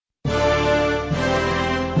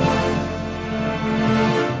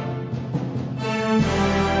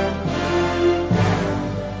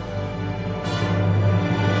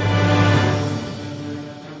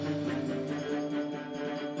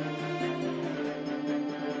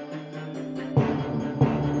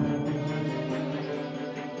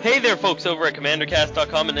there, folks over at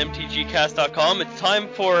CommanderCast.com and MTGCast.com. It's time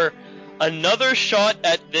for another shot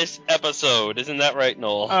at this episode. Isn't that right,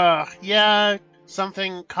 Noel? Yeah,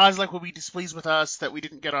 something Kozlek will be displeased with us that we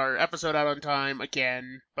didn't get our episode out on time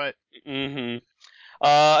again, but...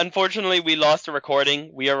 Unfortunately, we lost a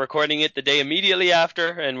recording. We are recording it the day immediately after,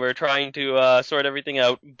 and we're trying to sort everything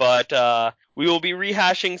out, but we will be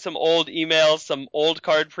rehashing some old emails, some old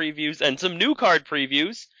card previews, and some new card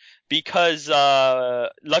previews, because,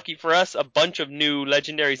 lucky for us, a bunch of new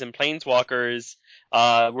legendaries and planeswalkers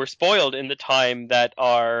were spoiled in the time that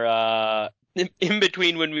are in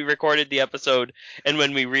between when we recorded the episode and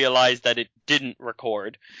when we realized that it didn't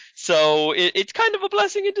record. So it's kind of a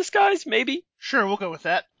blessing in disguise, maybe. Sure, we'll go with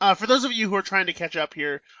that. For those of you who are trying to catch up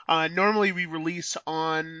here, normally we release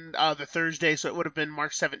on the Thursday, so it would have been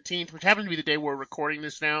March 17th, which happened to be the day we're recording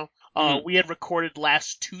this now. We had recorded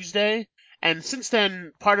last Tuesday, and since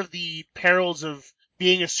then, part of the perils of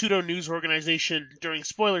being a pseudo-news organization during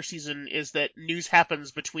spoiler season is that news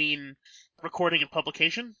happens between recording and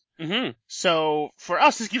publication. So, for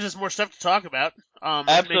us, this gives us more stuff to talk about.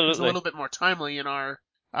 Absolutely. It makes us a little bit more timely in our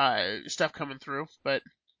stuff coming through, but...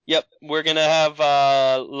 Yep, we're gonna have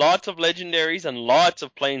lots of legendaries and lots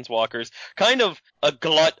of planeswalkers. Kind of a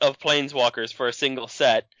glut of planeswalkers for a single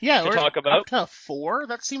set to talk about. Up to 4?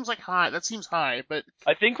 That seems like high. That seems high, but...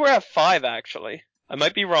 I think we're at 5, actually. I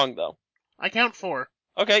might be wrong, though. I count 4.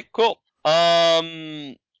 Okay, cool.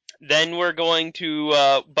 Then we're going to,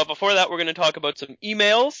 but before that, we're going to talk about some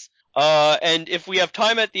emails. And if we have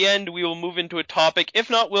time at the end, we will move into a topic.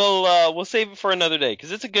 If not, we'll save it for another day,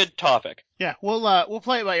 because it's a good topic. Yeah, we'll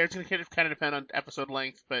play it by ear. It's going to kind of depend on episode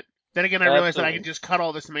length, but then again, I realized that I can just cut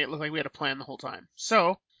all this and make it look like we had a plan the whole time.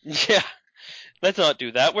 So. Yeah. Let's not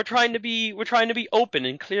do that. We're trying to be open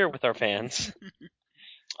and clear with our fans.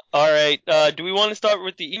 Alright, do we want to start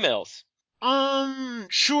with the emails?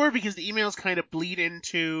 Sure, because the emails kind of bleed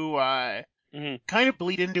into, our,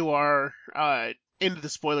 into the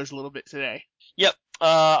spoilers a little bit today. Yep.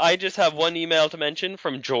 I just have one email to mention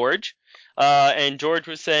from George. And George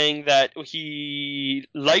was saying that he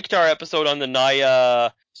liked our episode on the Naya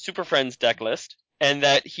Super Friends deck list, and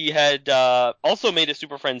that he had also made a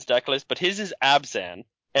Super Friends deck list, but his is Abzan.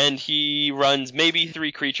 And he runs maybe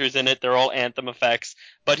 3 creatures in it. They're all Anthem effects.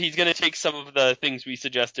 But he's going to take some of the things we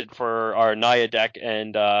suggested for our Naya deck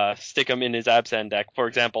and stick them in his Abzan deck. For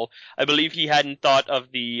example, I believe he hadn't thought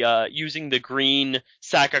of the using the green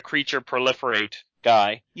sack a creature proliferate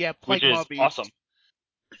guy. Yeah, which is awesome.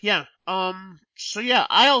 Yeah. So yeah,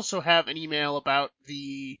 I also have an email about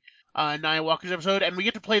the Naya Walker's episode, and we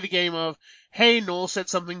get to play the game of, hey, Noel said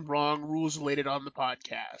something wrong, rules related on the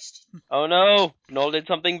podcast. Oh no, Noel did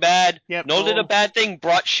something bad. Yep, Noel did a bad thing,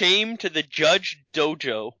 brought shame to the Judge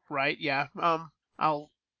Dojo. Right, yeah.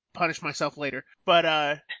 I'll punish myself later. But,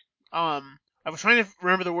 I was trying to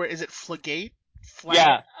remember the word, is it flagate?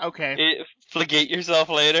 Yeah. Okay. Flagate yourself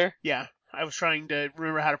later? Yeah. I was trying to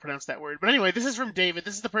remember how to pronounce that word. But anyway, this is from David.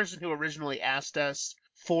 This is the person who originally asked us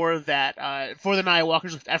for that, for the Naya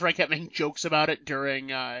Walkers, after I kept making jokes about it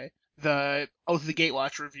during, the Oath of the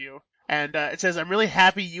Gatewatch review. And, it says, I'm really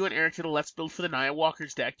happy you and Eric did a Let's Build for the Naya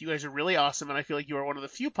Walkers deck. You guys are really awesome, and I feel like you are one of the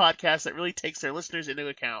few podcasts that really takes their listeners into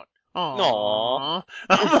account. Aww.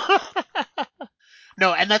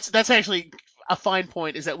 No, and that's actually a fine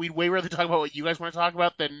point, is that we'd way rather talk about what you guys want to talk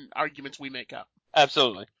about than arguments we make up.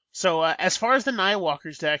 Absolutely. So, as far as the Naya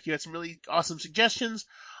Walkers deck, you had some really awesome suggestions.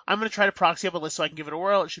 I'm going to try to proxy up a list so I can give it a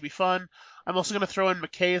whirl. It should be fun. I'm also going to throw in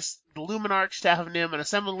Machaeus, the Luminarch, Staff of Nim, and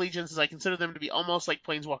Assembled Legions, as I consider them to be almost like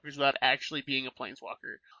Planeswalkers without actually being a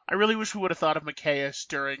Planeswalker. I really wish we would have thought of Machaeus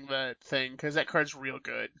during the thing, because that card's real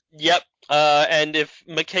good. Yep. And if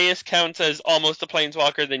Machaeus counts as almost a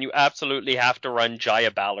Planeswalker, then you absolutely have to run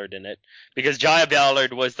Jaya Ballard in it, because Jaya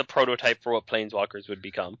Ballard was the prototype for what Planeswalkers would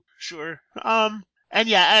become. Sure. And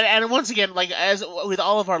yeah, and once again, like, as with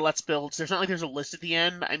all of our Let's Builds, there's not like there's a list at the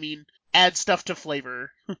end. I mean, add stuff to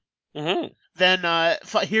flavor. Then,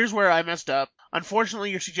 here's where I messed up.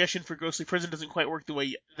 Unfortunately, your suggestion for Ghostly Prison doesn't quite work the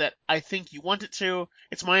way that I think you want it to.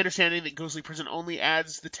 It's my understanding that Ghostly Prison only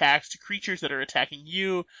adds the tax to creatures that are attacking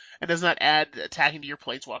you, and does not add attacking to your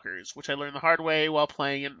Planeswalkers, which I learned the hard way while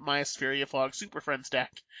playing in my Spheria Fog Super Friends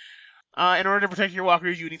deck. In order to protect your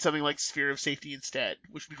walkers, you need something like Sphere of Safety instead,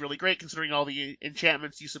 which would be really great considering all the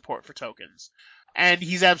enchantments you support for tokens. And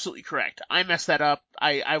he's absolutely correct. I messed that up.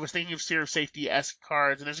 I was thinking of Sphere of Safety-esque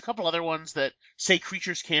cards, and there's a couple other ones that say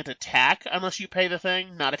creatures can't attack unless you pay the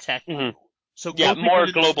thing, not attack you. So yeah,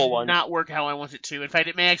 more global ones. Not work how I want it to. In fact,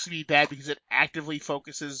 it may actually be bad because it actively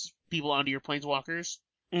focuses people onto your Planeswalkers.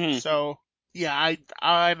 So, yeah,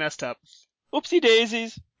 I messed up. Oopsie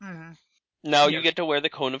daisies. Now Yeah. you get to wear the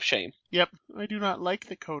Cone of Shame. Yep. I do not like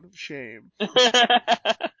the Cone of Shame.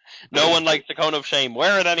 No one likes the Cone of Shame.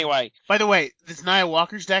 Wear it anyway. By the way, this Nia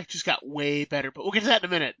Walker's deck just got way better, but we'll get to that in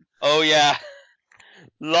a minute. Oh, yeah.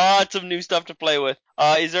 Lots of new stuff to play with.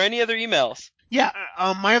 Is there any other emails? Yeah,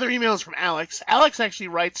 my other email is from Alex. Alex actually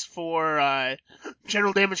writes for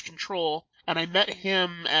General Damage Control, and I met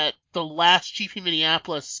him at the last GP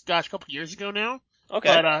Minneapolis, gosh, a couple years ago now.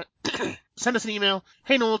 Okay. But send us an email.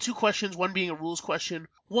 Hey Noel, 2 questions, one being a rules question.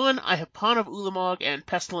 1, I have Pawn of Ulamog and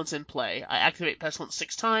Pestilence in play. I activate Pestilence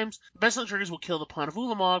 6 times. The Pestilence triggers will kill the Pawn of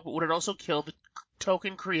Ulamog, but would it also kill the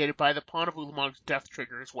token created by the Pawn of Ulamog's death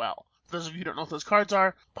trigger as well? For those of you who don't know what those cards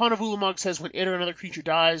are, Pawn of Ulamog says when it or another creature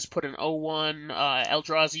dies, put an 0/1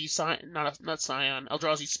 Eldrazi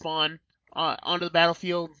Eldrazi spawn onto the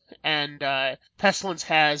battlefield, and Pestilence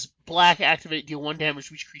has black activate, deal 1 damage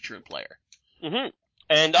to each creature and player. Mm-hmm.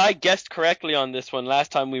 And I guessed correctly on this one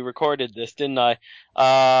last time we recorded this, didn't I?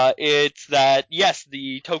 It's that, yes,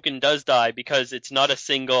 the token does die because it's not a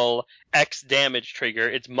single X damage trigger.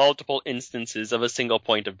 It's multiple instances of a single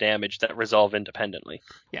point of damage that resolve independently.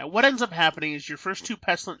 Yeah, what ends up happening is your first 2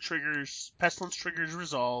 Pestilence triggers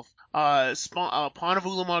resolve. Pawn of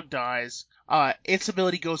Ulamog dies. Its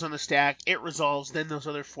ability goes on the stack. It resolves. Then those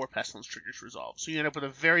other 4 Pestilence triggers resolve. So you end up with a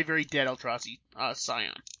very, very dead Eldrazi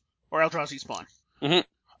Scion. Or Eldrazi Spawn.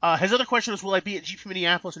 Mm-hmm. His other question was, will I be at GP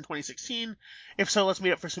Minneapolis in 2016? If so, let's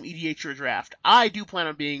meet up for some EDH or a draft. I do plan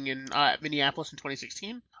on being in Minneapolis in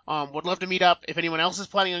 2016. Would love to meet up. If anyone else is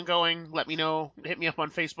planning on going, let me know. Hit me up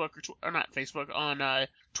on Facebook, or not Facebook, on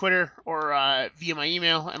Twitter, or via my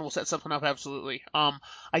email, and we'll set something up, absolutely.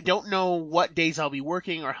 I don't know what days I'll be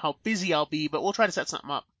working or how busy I'll be, but we'll try to set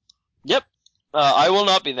something up. Yep. I will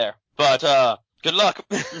not be there, but good luck.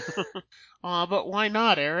 But why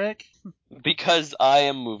not, Eric? Because I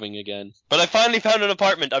am moving again. But I finally found an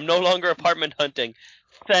apartment. I'm no longer apartment hunting.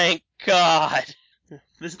 Thank God.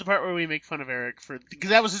 This is the part where we make fun of Eric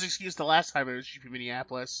because that was his excuse the last time it was GP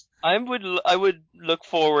Minneapolis. I would look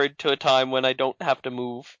forward to a time when I don't have to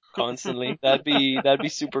move constantly. That'd be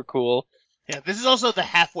super cool. Yeah, this is also the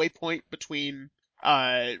halfway point between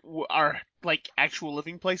our like actual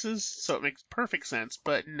living places, so it makes perfect sense.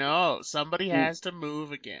 But no, somebody has to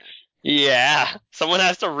move again. Yeah, someone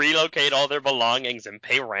has to relocate all their belongings and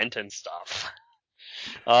pay rent and stuff.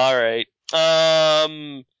 All right.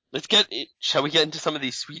 Shall we get into some of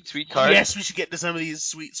these sweet cards? Yes, we should get into some of these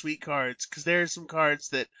sweet cards, because there are some cards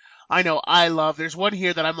that I know I love. There's one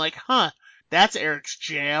here that I'm like, that's Eric's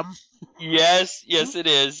jam. Yes, it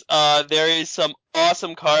is. There is some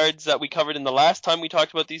awesome cards that we covered in the last time we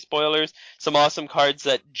talked about these spoilers. Some awesome cards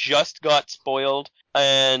that just got spoiled.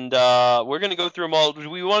 And we're going to go through them all. Do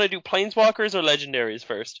we want to do Planeswalkers or Legendaries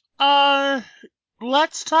first?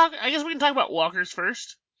 Let's talk. I guess we can talk about Walkers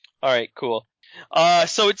first. All right, cool.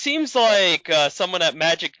 So it seems like someone at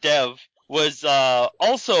Magic Dev was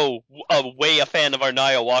also a fan of our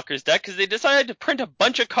Naya Walker's deck because they decided to print a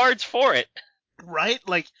bunch of cards for it. Right?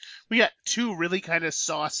 Like, we got 2 really kind of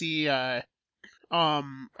saucy, kind of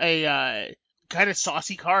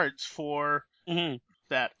saucy cards for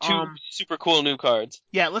that. 2 super cool new cards.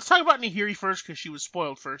 Yeah, let's talk about Nahiri first because she was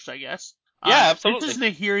spoiled first, I guess. Yeah, absolutely. This is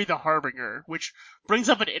Nahiri the Harbinger, which brings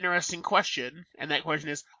up an interesting question, and that question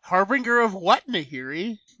is, Harbinger of what,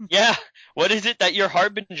 Nahiri? Yeah, what is it that you're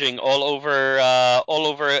harbinging all over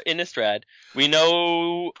Innistrad? We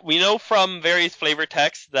know from various flavor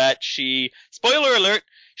texts that spoiler alert,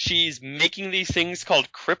 she's making these things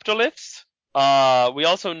called cryptoliths. We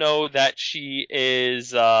also know that she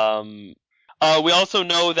is going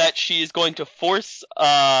to force,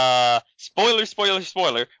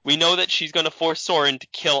 spoiler, we know that she's going to force Sorin to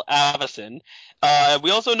kill Avacyn.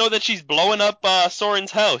 We also know that she's blowing up,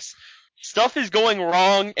 Sorin's house. Stuff is going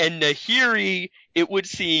wrong, and Nahiri, it would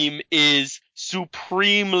seem, is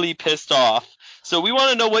supremely pissed off. So we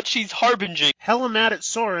want to know what she's harbinging. Hella mad at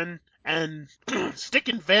Sorin, and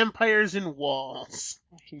sticking vampires in walls.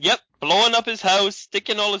 Yep, blowing up his house,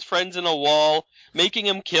 sticking all his friends in a wall, making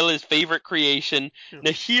him kill his favorite creation.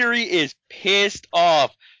 Nahiri is pissed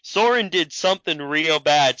off. Sorin did something real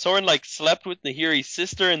bad. Sorin slept with Nahiri's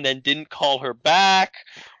sister and then didn't call her back,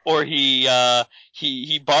 or he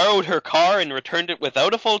borrowed her car and returned it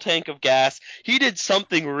without a full tank of gas. He did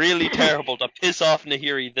something really terrible to piss off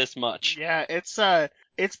Nahiri this much. Yeah, it's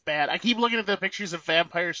bad. I keep looking at the pictures of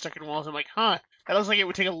vampires stuck in walls. I'm like, that looks like it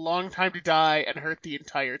would take a long time to die and hurt the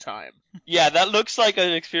entire time. Yeah, that looks like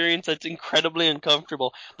an experience that's incredibly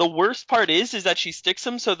uncomfortable. The worst part is that she sticks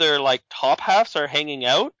them so their top halves are hanging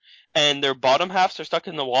out and their bottom halves are stuck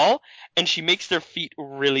in the wall, and she makes their feet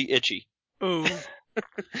really itchy. Ooh.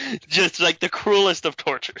 Just the cruelest of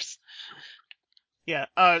tortures.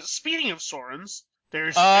 Yeah. Speaking of Sorens,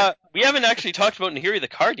 there's... We haven't actually talked about Nahiri the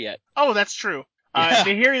card yet. Oh, that's true. Yeah.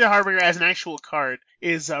 Nahiri the Harbinger as an actual card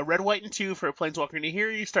is red, white, and 2 for a Planeswalker.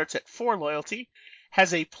 Nahiri starts at 4 loyalty,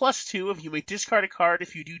 has a +2 if you may discard a card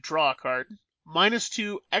if you do draw a card,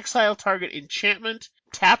 -2 exile target enchantment,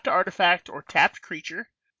 tapped artifact or tapped creature,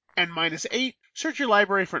 and -8 search your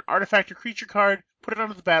library for an artifact or creature card, put it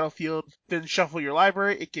onto the battlefield, then shuffle your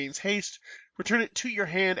library, it gains haste, return it to your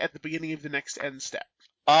hand at the beginning of the next end step.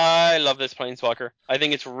 I love this Planeswalker. I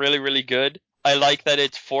think it's really, really good. I like that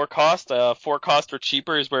it's 4 cost. 4 cost or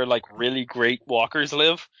cheaper is where like really great walkers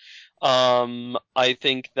live. I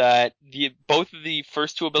think that both of the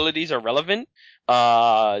first 2 abilities are relevant.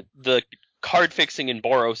 The card fixing in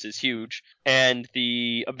Boros is huge, and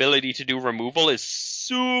the ability to do removal is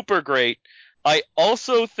super great. I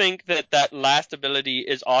also think that last ability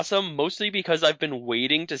is awesome, mostly because I've been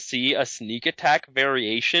waiting to see a sneak attack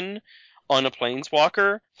variation on a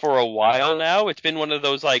Planeswalker for a while now. It's been one of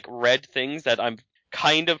those like red things that I'm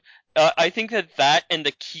kind of I think that and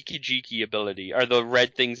the Kiki-Jiki ability are the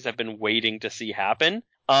red things I've been waiting to see happen.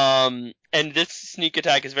 And this sneak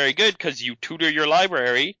attack is very good because you tutor your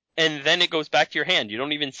library and then it goes back to your hand. You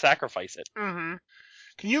don't even sacrifice it. Mm-hmm.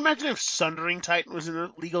 Can you imagine if Sundering Titan was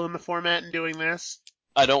legal in the format and doing this?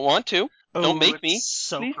 I don't want to. Oh, Don't make me.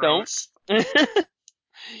 So Please gross. don't.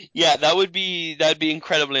 Yeah, that'd be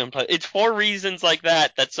incredibly unpleasant. It's for reasons like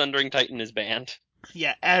that Sundering Titan is banned.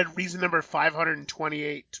 Yeah, add reason number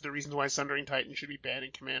 528 to the reasons why Sundering Titan should be banned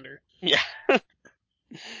in Commander. Yeah.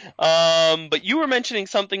 But you were mentioning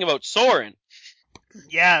something about Sorin.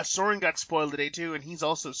 Yeah, Sorin got spoiled today too, and he's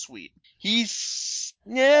also sweet. He's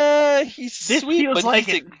This sweet, feels but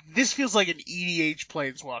like this feels like an EDH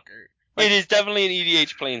Planeswalker. Like, it is definitely an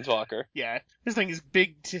EDH Planeswalker. Yeah, this thing is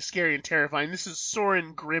big, scary, and terrifying. This is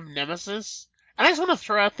Sorin Grim Nemesis. And I just want to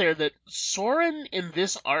throw out there that Sorin in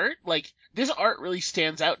this art, like, this art really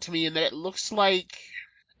stands out to me in that it looks like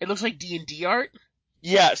D&D art.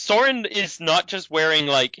 Yeah, Sorin is not just wearing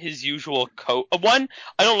like his usual coat. One,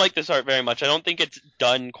 I don't like this art very much. I don't think it's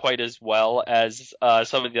done quite as well as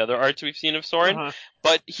some of the other arts we've seen of Sorin.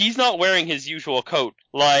 But he's not wearing his usual coat.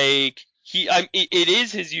 Like it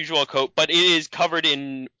is his usual coat, but it is covered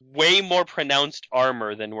in way more pronounced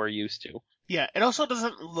armor than we're used to. Yeah, it also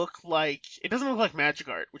doesn't look like magic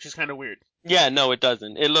art, which is kind of weird. Yeah, no, it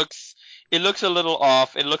doesn't. It looks a little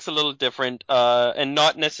off. It looks a little different, and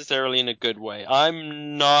not necessarily in a good way.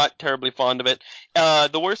 I'm not terribly fond of it.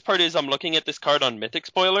 The worst part is I'm looking at this card on Mythic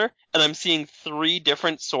Spoiler, and I'm seeing 3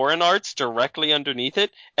 different Sorin arts directly underneath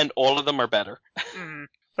it, and all of them are better.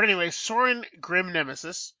 But anyway, Sorin Grim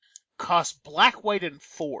Nemesis costs black, white, and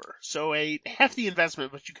 4, so a hefty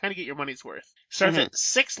investment, but you kind of get your money's worth. Starts at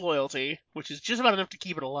 6 loyalty, which is just about enough to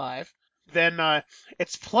keep it alive. Then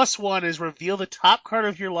its +1 is reveal the top card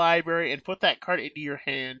of your library and put that card into your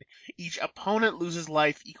hand. Each opponent loses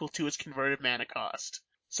life equal to its converted mana cost.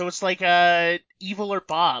 So it's like Evil or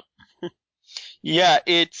Bob. Yeah,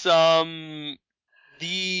 it's the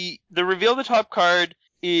reveal the top card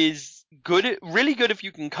is good, really good if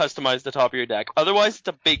you can customize the top of your deck. Otherwise, it's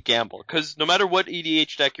a big gamble because no matter what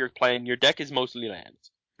EDH deck you're playing, your deck is mostly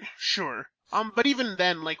lands. Sure. But even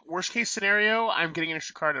then, like worst case scenario, I'm getting an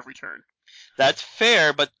extra card every turn. That's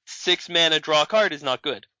fair, but 6 mana draw a card is not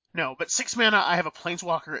good. No, but 6 mana, I have a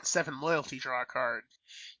Planeswalker at 7 loyalty draw a card.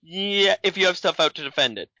 Yeah, if you have stuff out to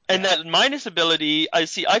defend it. And that minus ability, I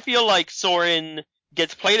feel like Sorin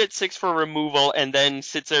gets played at 6 for removal and then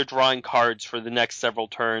sits there drawing cards for the next several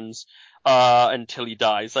turns until he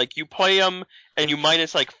dies. Like, you play him and you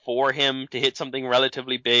minus like 4 him to hit something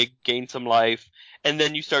relatively big, gain some life, and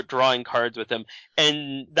then you start drawing cards with him.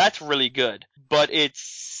 And that's really good. But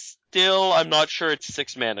it's still, I'm not sure it's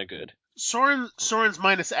 6 mana good. Sorin's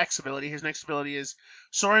minus X ability, his next ability is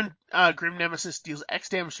Sorin Grim Nemesis deals X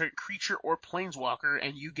damage to a creature or Planeswalker,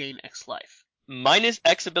 and you gain X life. Minus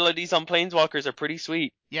X abilities on Planeswalkers are pretty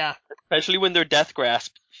sweet. Yeah. Especially when they're Death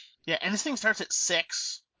Grasp. Yeah, and this thing starts at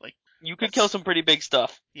 6. Like, you could kill some pretty big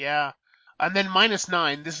stuff. Yeah. And then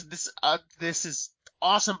 -9, this is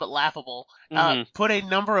awesome but laughable. Put a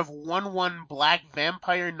number of 1/1 black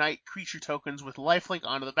vampire knight creature tokens with lifelink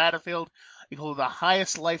onto the battlefield, equal to the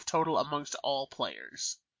highest life total amongst all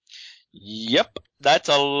players. Yep, that's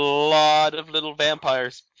a lot of little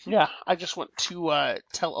vampires. Yeah, I just want to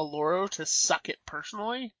tell Aloro to suck it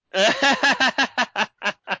personally.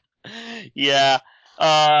 Yeah.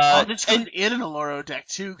 This comes in an Aloro deck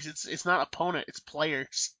too, because it's not opponent, it's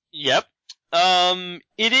players. Yep.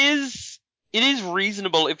 It is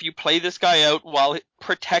reasonable if you play this guy out while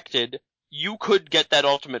protected. You could get that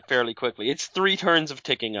ultimate fairly quickly. It's 3 turns of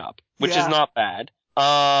ticking up, which is not bad.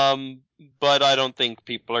 But I don't think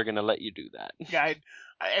people are gonna let you do that. Yeah,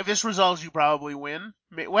 if this resolves, you probably win.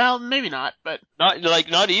 Well, maybe not, but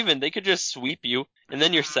Not even. They could just sweep you, and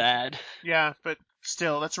then you're mm, sad. yeah, but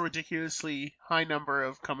still, that's a ridiculously high number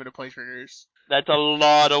of come into play triggers. That's a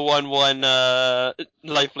lot of 1/1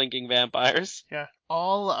 life linking vampires. Yeah,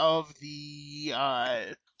 all of the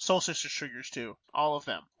Soul Sisters triggers too, all of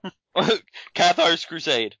them. Cathar's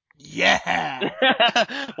Crusade. Yeah,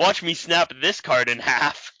 Watch me snap this card in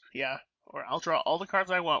half. yeah. Or I'll draw all the cards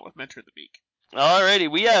I want with Mentor the Beak. Alrighty,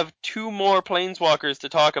 we have two more planeswalkers to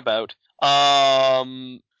talk about.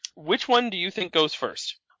 Which one do you think goes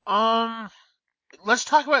first? Um, let's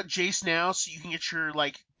talk about Jace now, so you can get your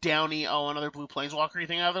like Downy, another blue planeswalker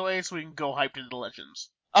thing out of the way, so we can go hyped into the Legends.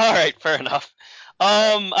 Alright, fair enough.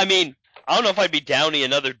 I mean, I don't know if I'd be downy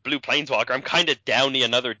another blue planeswalker. I'm kinda downy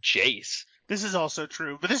another Jace. This is also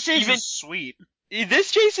true, but this Jace is sweet.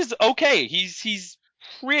 This Jace is okay. He's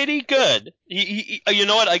pretty good. He you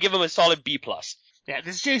know what? I give him a solid B plus. Yeah,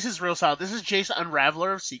 this Jace is real solid. This is Jace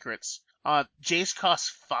Unraveler of Secrets. Jace costs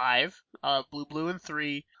 5, blue and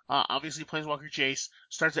 3. Obviously Planeswalker Jace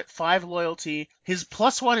starts at 5 loyalty. His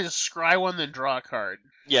 +1 is scry 1 then draw a card.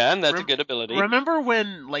 Yeah, and that's a good ability. Remember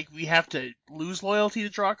when we have to lose loyalty to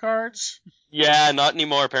draw cards? Yeah, not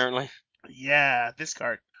anymore apparently. Yeah, this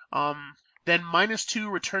card. Then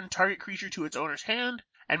 -2, return target creature to its owner's hand.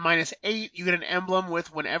 And -8, you get an emblem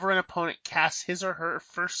with whenever an opponent casts his or her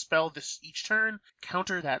first spell each turn,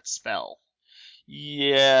 counter that spell.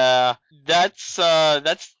 Yeah, that's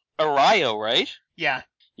Arayo, right? Yeah.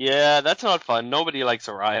 Yeah, that's not fun. Nobody likes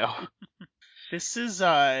Arayo. This is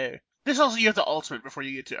this also you have to ultimate before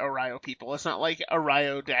you get to Arayo people. It's not like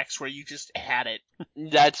Arayo decks where you just had it.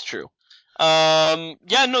 That's true.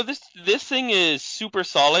 Yeah, no, this thing is super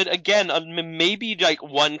solid. Again, maybe like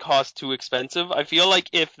one cost too expensive. I feel like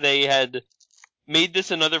if they had made this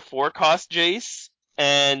another 4 cost Jace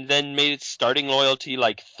and then made its starting loyalty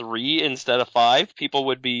like 3 instead of 5, people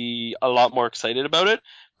would be a lot more excited about it.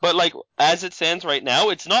 But like as it stands right now,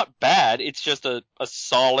 it's not bad. It's just a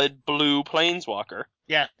solid blue planeswalker.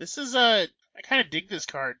 Yeah, this is I kind of dig this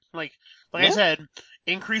card. Like I Yeah, said,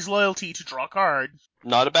 increase loyalty to draw card.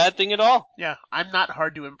 not a bad thing at all. Yeah, I'm not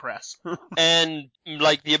hard to impress. And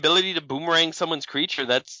like the ability to boomerang someone's creature,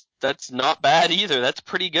 that's not bad either. That's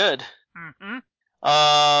pretty good. Mm-hmm.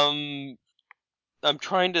 I'm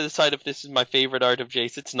trying to decide if this is my favorite art of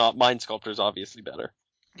Jace. It's not. Mind Sculptor's obviously better.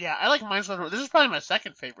 Yeah, I like Mindstorm. This is probably my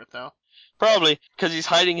second favorite though. Probably because he's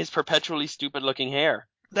hiding his perpetually stupid-looking hair.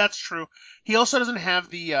 That's true. He also doesn't have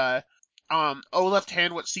the oh left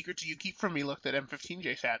hand, what secret do you keep from me look that M15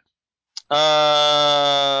 Jace had.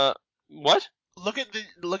 What? Look at the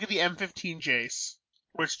M15 Jace,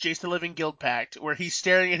 where it's Jace the Living Guild Pact, where he's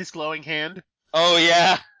staring at his glowing hand. Oh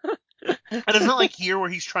yeah. And it's not like here where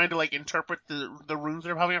he's trying to like interpret the runes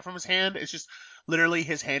that are popping out from his hand. It's just literally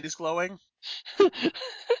his hand is glowing.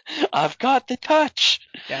 I've got the touch.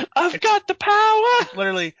 Yeah, I've got the power. it's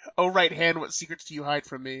literally, oh right hand, what secrets do you hide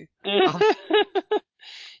from me?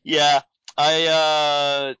 Yeah.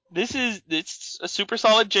 It's a super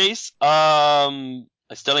solid Jace. I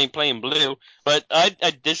still ain't playing blue, but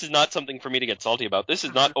this is not something for me to get salty about. This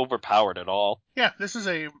is not overpowered at all. Yeah, this is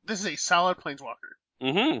a solid planeswalker.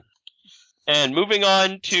 Mm-hmm. And moving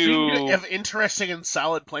on Speaking of interesting and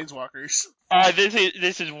solid planeswalkers.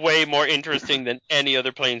 This is way more interesting than any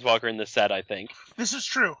other planeswalker in the set, I think. This is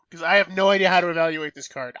true, because I have no idea how to evaluate this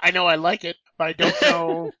card. I know I like it, but I don't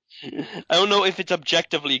know. I don't know if it's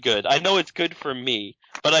objectively good. I know it's good for me,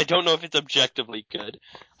 but I don't know if it's objectively good.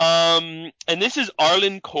 And this is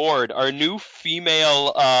Arlen Cord, our new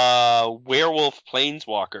female werewolf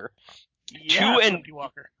planeswalker. Yeah,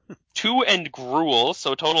 Walker. 2 and Gruel,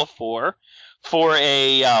 so a total of 4. For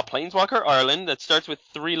a Planeswalker Arlen that starts with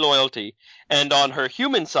 3 loyalty. And on her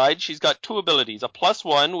human side, she's got 2 abilities. A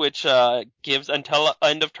 +1, which gives until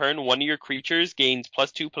end of turn, one of your creatures gains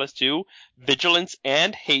 +2/+2, vigilance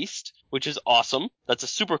and haste, which is awesome. That's a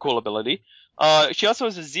super cool ability. She also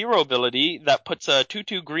has a 0 ability that puts a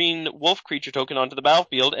 2/2 green wolf creature token onto the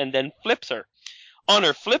battlefield and then flips her. On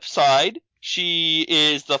her flip side, she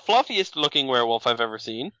is the fluffiest looking werewolf I've ever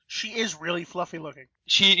seen. She is really fluffy looking.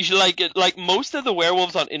 She like most of the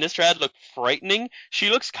werewolves on Innistrad look frightening. She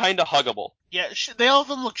looks kind of huggable. Yeah, they all of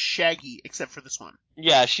them look shaggy except for this one.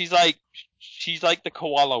 Yeah, she's like the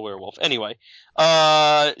koala werewolf. Anyway,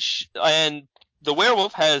 and the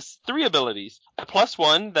werewolf has 3 abilities. A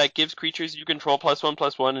 +1 that gives creatures you control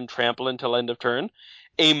 +1/+1 and trample until end of turn.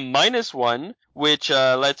 A -1, which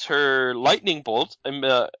lets her lightning bolt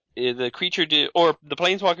the creature or the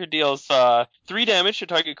Planeswalker deals 3 damage to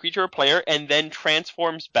target creature or player, and then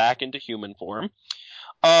transforms back into human form.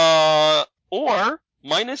 Or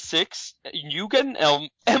 -6, you get an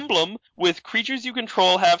emblem with creatures you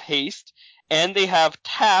control have haste, and they have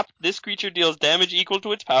tap. This creature deals damage equal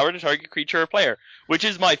to its power to target creature or player, which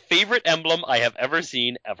is my favorite emblem I have ever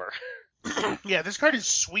seen ever. Yeah, this card is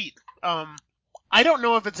sweet. I don't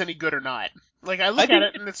know if it's any good or not. Like, I I look at think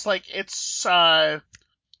it and it's like,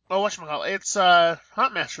 whatchamacallit? It's,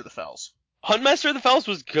 Huntmaster of the Fells. Huntmaster of the Fells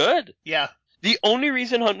was good. Yeah. The only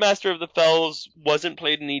reason Huntmaster of the Fells wasn't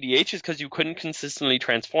played in EDH is because you couldn't consistently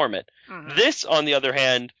transform it. Mm-hmm. This, on the other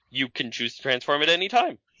hand, you can choose to transform it any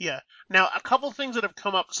time. Yeah. Now, a couple things that have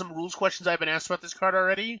come up, some rules questions I've been asked about this card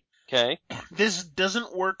already. Okay. This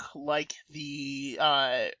doesn't work like the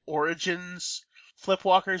Origins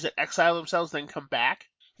Flipwalkers that exile themselves then come back.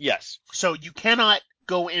 Yes. So you cannot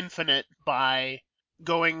go infinite by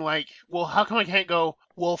going like, well, how come I can't go,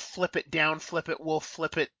 we'll flip it down, flip it, we'll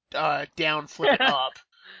flip it down, flip it up.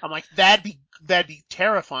 I'm like, that'd be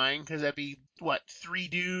terrifying, because that'd be, what, 3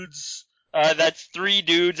 dudes? That's 3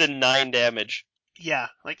 dudes and 9 damage. Yeah,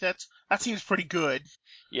 like that seems pretty good.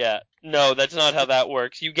 Yeah. No, that's not how that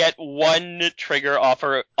works. You get 1 trigger off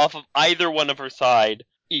of either one of her side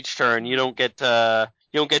each turn. You don't get to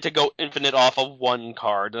go infinite off of 1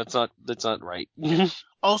 card. That's not right.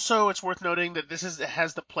 Also, it's worth noting that it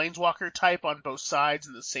has the Planeswalker type on both sides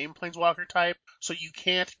and the same Planeswalker type, so you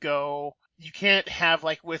can't have,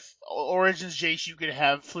 like with Origins Jace, you could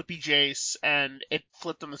have Flippy Jace and it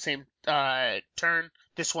flipped on the same turn.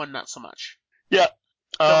 This one, not so much. Yeah.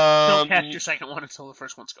 Don't cast your second one until the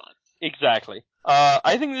first one's gone. Exactly.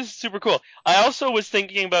 I think this is super cool. I also was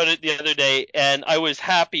thinking about it the other day, and I was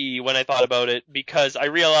happy when I thought about it, because I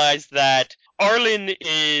realized that Arlen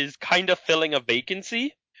is kind of filling a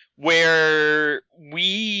vacancy where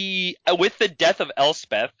with the death of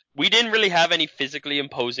Elspeth, we didn't really have any physically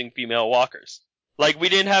imposing female walkers. Like, we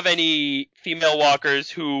didn't have any female walkers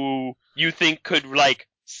who you think could, like,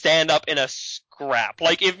 stand up in a scrap.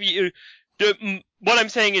 Like, what I'm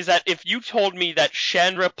saying is that if you told me that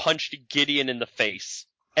Chandra punched Gideon in the face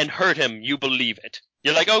and hurt him, you believe it.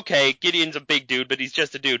 You're like, okay, Gideon's a big dude, but he's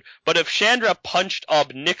just a dude. But if Chandra punched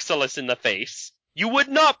Obnixilis in the face, you would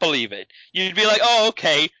not believe it. You'd be like, oh,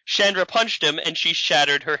 okay, Chandra punched him and she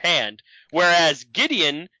shattered her hand. Whereas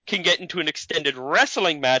Gideon can get into an extended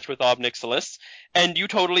wrestling match with Obnixilis, and you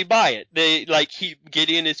totally buy it.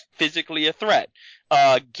 Gideon is physically a threat.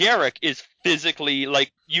 Garrick is physically,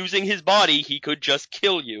 like, using his body, he could just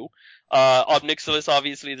kill you. Obnixilis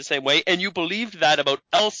obviously the same way, and you believed that about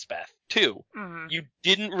Elspeth, too. Mm-hmm. You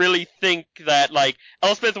didn't really think that, like,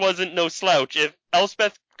 Elspeth wasn't no slouch. If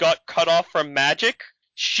Elspeth got cut off from magic,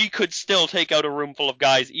 she could still take out a room full of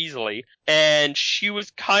guys easily, and she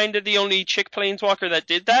was kind of the only chick planeswalker that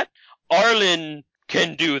did that. Arlen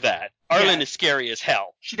can do that. Arlen is scary as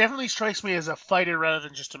hell. She definitely strikes me as a fighter rather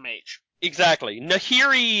than just a mage. Exactly.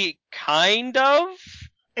 Nahiri, kind of.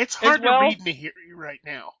 It's hard to read Nahiri right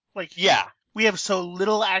now. Like, yeah, we have so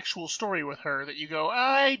little actual story with her that you go,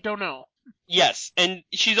 I don't know. Yes, and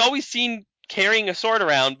she's always seen carrying a sword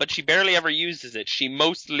around, but she barely ever uses it. She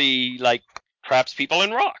mostly, like, traps people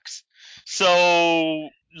in rocks. So,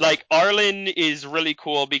 like, Arlen is really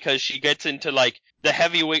cool because she gets into, like, the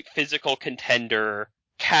heavyweight physical contender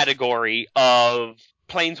category of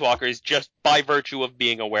planeswalkers just by virtue of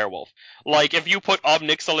being a werewolf. Like, if you put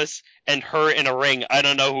Obnixilis and her in a ring, I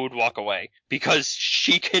don't know who would walk away, because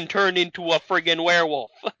she can turn into a friggin'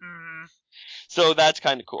 werewolf. Mm. So that's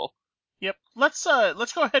kind of cool. Yep. Let's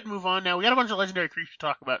go ahead and move on now. We got a bunch of legendary creatures to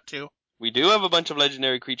talk about too. We do have a bunch of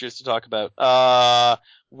legendary creatures to talk about.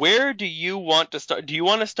 Where do you want to start? Do you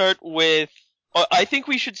want to start with... I think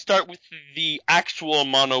we should start with the actual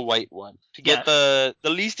mono-white one, to get the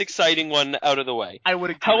least exciting one out of the way. I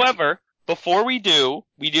would agree. However, before we do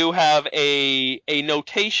have a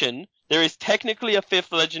notation. There is technically a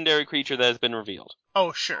 5th legendary creature that has been revealed.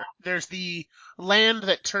 Oh, sure. There's the land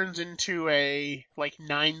that turns into a, like,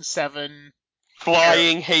 9/7...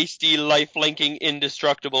 flying, hasty, life-linking,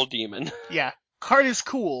 indestructible demon. Yeah. Card is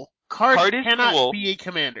cool. Card cannot be a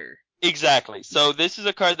commander. Exactly. So this is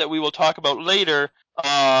a card that we will talk about later.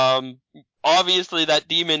 Obviously that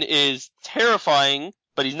demon is terrifying,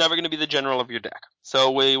 but he's never going to be the general of your deck.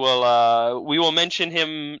 So we will mention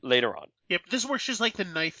him later on. Yep, this works just like the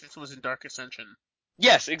knife that was in Dark Ascension.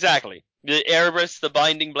 Yes, exactly. The Erebus, the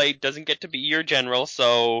Binding Blade, doesn't get to be your general,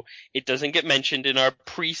 so it doesn't get mentioned in our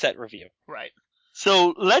preset review. Right.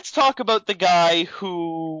 So let's talk about the guy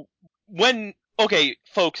who, okay,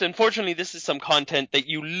 folks, unfortunately this is some content that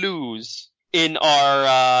you lose in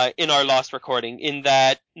our last recording, in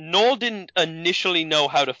that Noel didn't initially know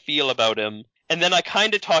how to feel about him, and then I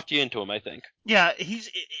kind of talked you into him, I think. Yeah,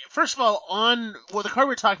 first of all, the card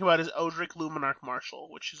we're talking about is Odric Luminarch Marshal,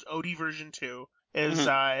 which is OD version 2. Is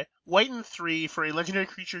white and 3 for a legendary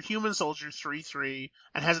creature, human soldier, 3/3,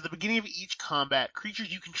 and has at the beginning of each combat,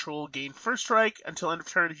 creatures you control gain first strike until end of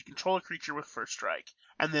turn if you control a creature with first strike.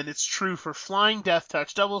 And then it's true for flying, death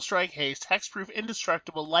touch, double strike, haste, hexproof,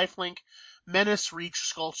 indestructible, lifelink, menace, reach,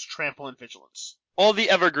 skulk, trample, and vigilance. All the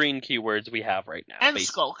evergreen keywords we have right now, And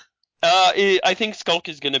basically. skulk. I think Skulk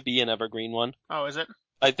is going to be an evergreen one. Oh, is it?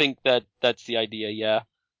 I think that's the idea, yeah.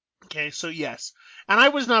 Okay, so yes. And I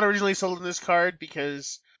was not originally sold on this card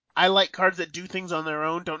because I like cards that do things on their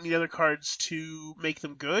own, don't need other cards to make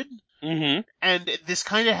them good. Mm-hmm. And this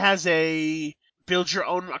kind of has a build your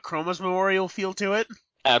own Akroma's Memorial feel to it.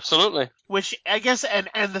 Absolutely. Which I guess, and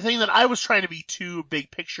the thing that I was trying to be too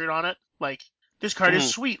big pictured on it, like, this card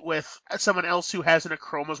is sweet with someone else who has an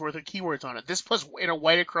Akroma's worth of keywords on it. This plus in a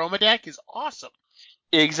white Akroma deck is awesome.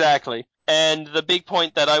 Exactly. And the big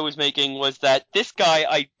point that I was making was that this guy,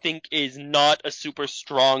 I think, is not a super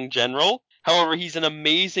strong general. However, he's an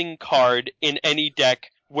amazing card in any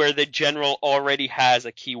deck where the general already has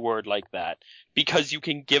a keyword like that, because you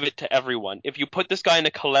can give it to everyone. If you put this guy in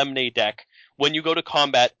a Kalemne deck, when you go to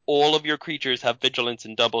combat, all of your creatures have vigilance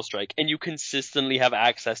and double strike, and you consistently have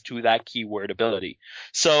access to that keyword ability.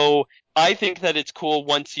 So I think that it's cool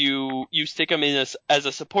once you stick him in as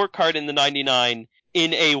a support card in the 99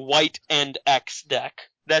 in a white and X deck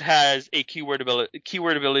that has a keyword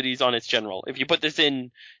abilities on its general. If you put this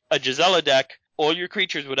in a Gisela deck, all your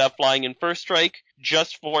creatures would have flying in first strike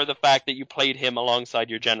just for the fact that you played him alongside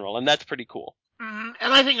your general, and that's pretty cool. Mm-hmm.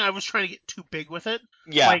 And I think I was trying to get too big with it.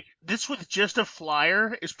 Yeah. Like, this with just a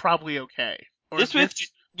flyer is probably okay. Or this with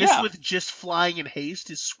just flying and haste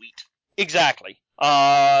is sweet. Exactly.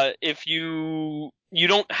 If you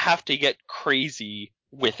don't have to get crazy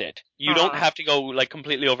with it. You don't have to go like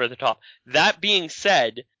completely over the top. That being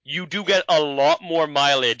said, you do get a lot more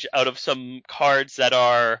mileage out of some cards that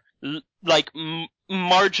are like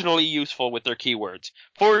marginally useful with their keywords.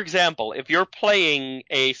 For example, if you're playing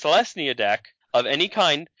a Celestia deck of any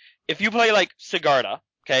kind, if you play like Sigarda,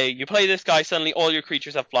 okay, you play this guy, suddenly all your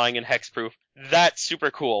creatures have flying and hexproof. That's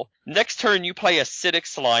super cool. Next turn, you play Acidic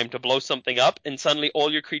Slime to blow something up, and suddenly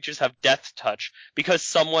all your creatures have Death Touch, because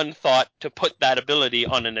someone thought to put that ability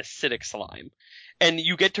on an Acidic Slime. And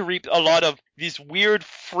you get to reap a lot of these weird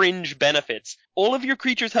fringe benefits. All of your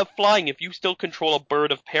creatures have flying if you still control a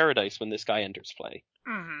Bird of Paradise when this guy enters play.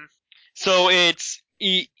 Mm-hmm. So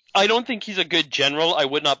I don't think he's a good general. I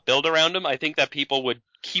would not build around him. I think that people would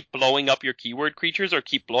keep blowing up your keyword creatures or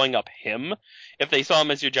keep blowing up him if they saw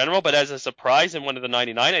him as your general, but as a surprise in one of the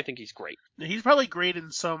 99, I think he's great. He's probably great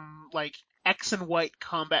in some, like, X and white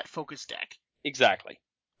combat focused deck. Exactly.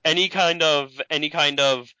 Any kind of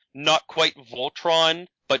not quite Voltron,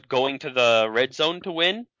 but going to the red zone to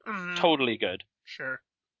win, totally good. Sure.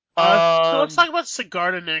 So let's talk about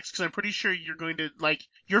Sigarda next, because I'm pretty sure you're going to, like,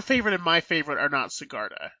 your favorite and my favorite are not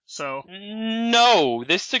Sigarda, so... No,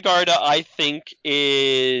 this Sigarda, I think,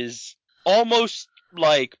 is almost,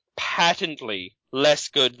 like, patently less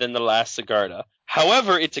good than the last Sigarda.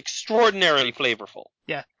 However, it's extraordinarily flavorful.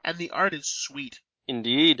 Yeah, and the art is sweet.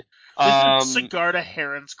 Indeed. This is Sigarda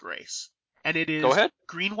Heron's Grace. And it is Go ahead.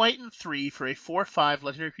 green, white, and 3 for a 4/5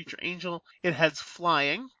 legendary creature angel. It has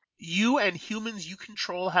flying. You and humans you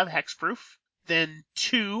control have hexproof. Then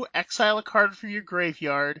 2, exile a card from your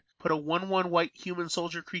graveyard. Put a 1/1 white human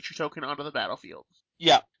soldier creature token onto the battlefield.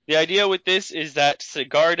 Yeah. The idea with this is that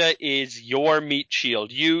Sigarda is your meat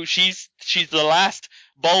shield. She's the last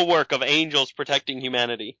bulwark of angels protecting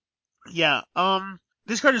humanity. Yeah,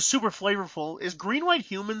 this card is super flavorful. Is green-white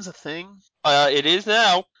humans a thing? It is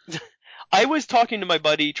now. I was talking to my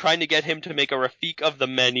buddy trying to get him to make a Rafik of the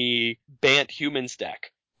Many Bant Humans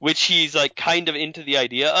deck, which he's like kind of into the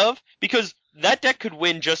idea of, because that deck could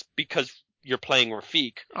win just because you're playing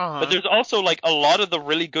Rafik. But there's also like a lot of the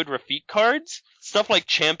really good Rafik cards, stuff like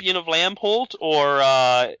Champion of Lambholt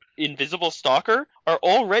or Invisible Stalker, are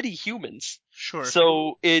already humans. Sure.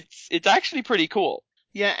 So it's actually pretty cool.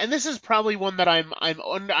 Yeah, and this is probably one that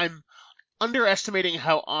I'm underestimating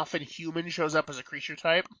how often human shows up as a creature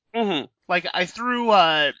type. Mm-hmm. Like, I threw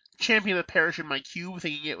Champion of the Parish in my cube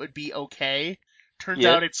thinking it would be okay. Turns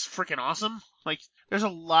out it's freaking awesome. Like, there's a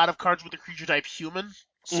lot of cards with the creature type human.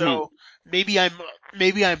 So maybe I'm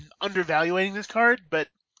undervaluating this card, but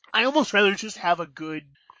I almost rather just have a good,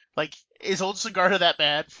 like, is Old Sigarda that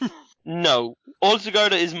bad? No. Old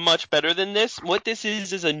Sigarda is much better than this. What this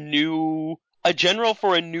is a general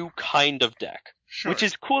for a new kind of deck. which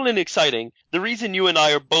is cool and exciting. The reason you and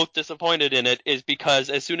I are both disappointed in it is because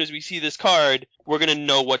as soon as we see this card, we're going to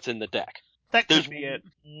know what's in the deck. That could There's be it.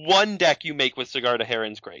 one deck you make with Sigarda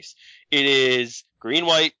Heron's Grace. It is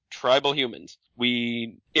green-white tribal humans.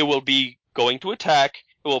 It will be going to attack.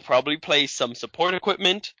 It will probably play some support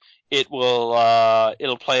equipment.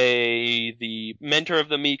 It'll play the Mentor of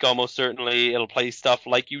the Meek almost certainly. It'll play stuff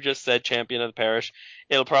like you just said, Champion of the Parish.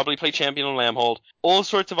 It'll probably play Champion of Lambhold. All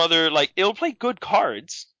sorts of other, it'll play good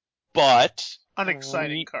cards, but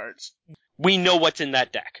unexciting cards. We know what's in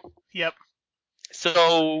that deck. Yep.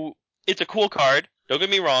 So it's a cool card, don't get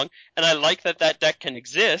me wrong, and I like that deck can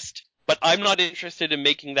exist, but I'm not interested in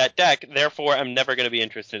making that deck, therefore I'm never going to be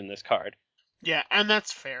interested in this card. Yeah, and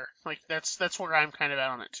that's fair. That's where I'm kind of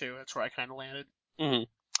at on it too. That's where I kind of landed. Mm-hmm.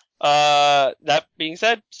 That being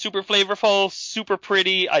said, super flavorful, super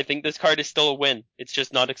pretty. I think this card is still a win. It's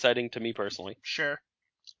just not exciting to me personally. Sure.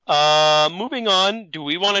 Moving on, do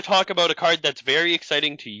we want to talk about a card that's very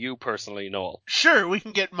exciting to you personally, Noel? Sure, we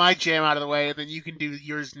can get my jam out of the way, and then you can do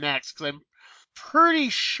yours next, because I'm pretty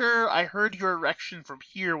sure I heard your erection from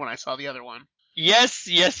here when I saw the other one. Yes,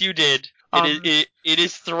 you did. It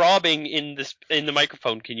is throbbing in the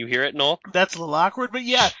microphone. Can you hear it, Noel? That's a little awkward, but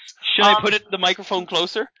yes. Should I put the microphone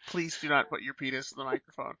closer? Please do not put your penis in the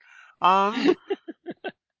microphone.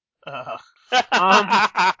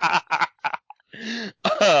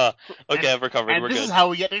 Okay, I've recovered. And We're this good. is how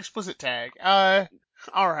we get an explicit tag.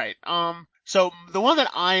 Alright. So the one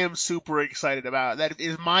that I am super excited about, that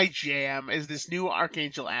is my jam, is this new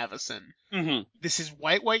Archangel Avacyn. Mm-hmm. This is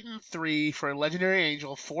white and 3 for a Legendary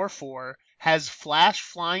Angel, 4/4, has Flash,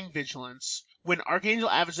 Flying, Vigilance. When Archangel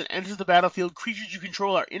Avacyn enters the battlefield, creatures you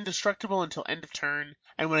control are indestructible until end of turn,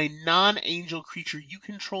 and when a non-angel creature you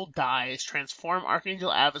control dies, transform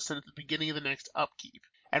Archangel Avacyn at the beginning of the next upkeep.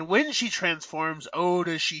 And when she transforms, oh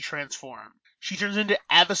does she transform. She turns into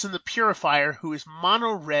Avacyn the Purifier, who is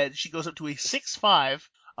mono red. She goes up to a 6/5,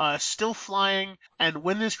 still flying, and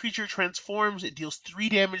when this creature transforms, it deals 3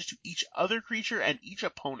 damage to each other creature and each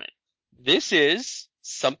opponent. This is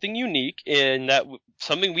something unique in that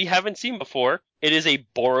something we haven't seen before. It is a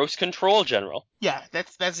Boros control general. Yeah,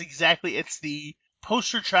 that's exactly, it's the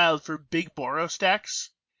poster child for big Boros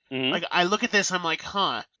decks. Mm-hmm. Like, I look at this, I'm like,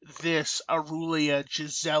 this Aurelia,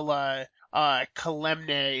 Gisela,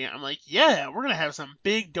 Kalemne, I'm like, yeah, we're gonna have some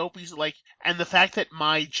big dopies, and the fact that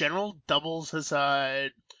my general doubles as,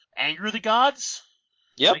 Anger the Gods.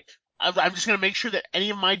 Yep. I'm just gonna make sure that any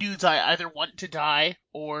of my dudes I either want to die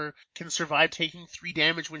or can survive taking 3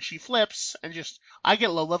 damage when she flips, and I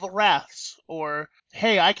get low-level Wraths, or,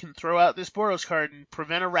 hey, I can throw out this Boros card and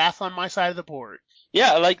prevent a Wrath on my side of the board.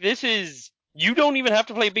 Yeah, this is... You don't even have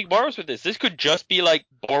to play big Boros with this. This could just be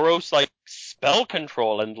Boros spell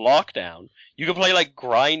control and lockdown. You could play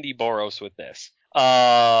grindy Boros with this.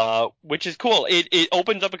 Which is cool. It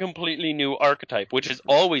opens up a completely new archetype, which is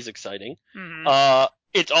always exciting. Mm-hmm.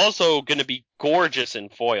 It's also gonna be gorgeous in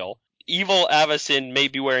foil. Evil Avacyn may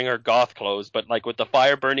be wearing her goth clothes, but with the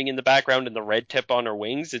fire burning in the background and the red tip on her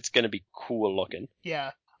wings, it's gonna be cool looking.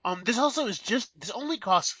 Yeah. This also is this only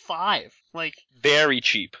costs 5. Very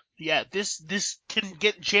cheap. Yeah, this can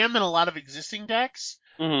get jammed in a lot of existing decks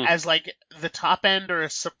Mm-hmm. as the top end or a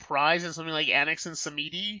surprise in something like Annex and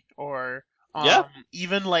Samiti, or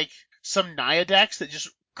even some Naya decks that just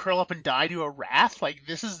curl up and die to a Wrath.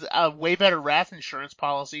 This is a way better Wrath insurance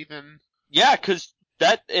policy than... Yeah, because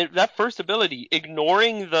that first ability,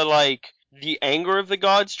 ignoring the Anger of the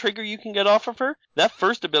Gods trigger you can get off of her, that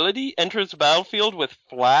first ability enters the battlefield with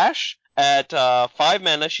Flash at 5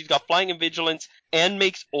 mana. She's got Flying and Vigilance and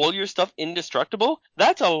makes all your stuff indestructible.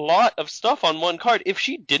 That's a lot of stuff on one card. If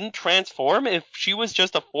she didn't transform, if she was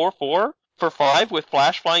just a 4/4 for 5 with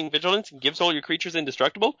Flash, Flying, Vigilance, and gives all your creatures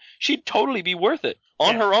indestructible, she'd totally be worth it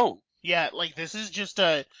on her own. Yeah, this is just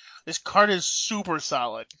this card is super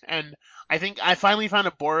solid, and I think I finally found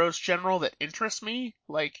a Boros general that interests me.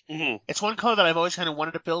 Mm-hmm. It's one color that I've always kind of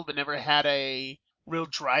wanted to build, but never had a real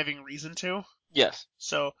driving reason to. Yes.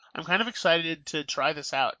 So I'm kind of excited to try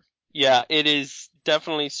this out. Yeah, it is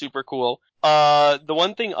definitely super cool. The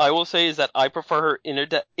one thing I will say is that I prefer her in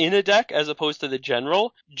a deck as opposed to the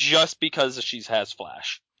general, just because she has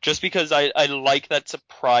Flash. Just because I like that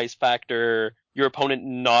surprise factor, your opponent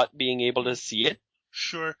not being able to see it.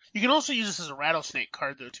 Sure. You can also use this as a Rattlesnake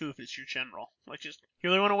card, though, too, if it's your general. You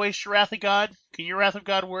really want to waste your Wrath of God? Can your Wrath of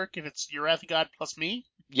God work if it's your Wrath of God plus me?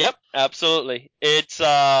 Yep, absolutely. It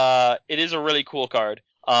is a really cool card.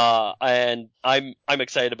 And I'm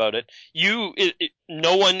excited about it.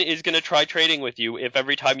 No one is gonna try trading with you if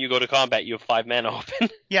every time you go to combat you have 5 mana open.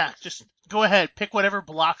 Yeah, just go ahead, pick whatever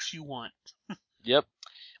blocks you want. Yep.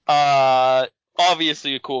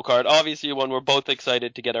 obviously a cool card. Obviously one we're both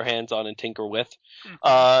excited to get our hands on and tinker with.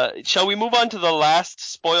 Shall we move on to the last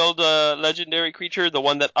spoiled legendary creature, the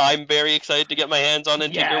one that I'm very excited to get my hands on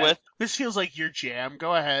and tinker with? This feels like your jam.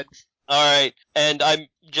 Go ahead. Alright, and I'm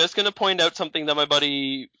just gonna point out something that my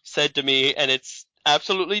buddy said to me, and it's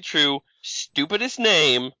absolutely true. Stupidest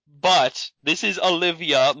name, but this is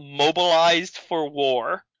Olivia, mobilized for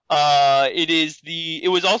war.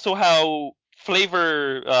 It was also how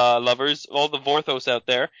flavor lovers, all the Vorthos out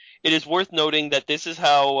there, it is worth noting that this is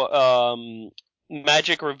how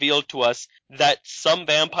Magic revealed to us that some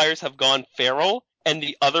vampires have gone feral, and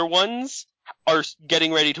the other ones are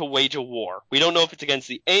getting ready to wage a war. We don't know if it's against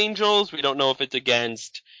the angels, we don't know if it's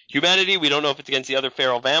against humanity, we don't know if it's against the other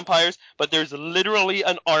feral vampires, but there's literally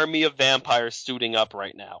an army of vampires suiting up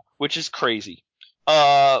right now, which is crazy.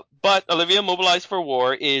 But Olivia, mobilized for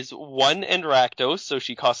war, is 1 and Rakdos, so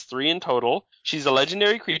she costs 3 in total. She's a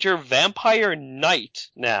legendary creature, Vampire Knight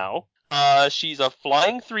now. She's a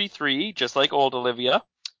flying 3/3, just like old Olivia.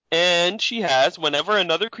 And she has, whenever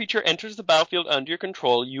another creature enters the battlefield under your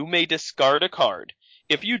control, you may discard a card.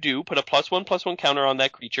 If you do, put a +1/+1 counter on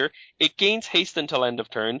that creature, it gains haste until end of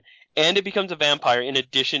turn, and it becomes a vampire in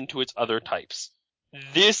addition to its other types.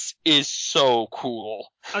 This is so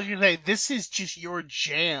cool. I was gonna say, this is just your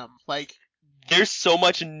jam. Like, there's so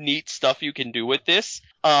much neat stuff you can do with this.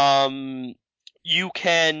 You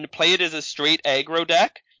can play it as a straight aggro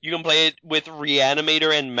deck. You can play it with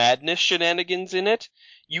Reanimator and Madness shenanigans in it.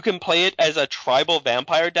 You can play it as a tribal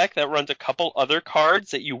vampire deck that runs a couple other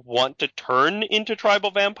cards that you want to turn into tribal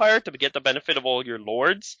vampire to get the benefit of all your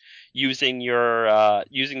lords using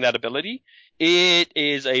that ability. It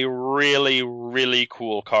is a really, really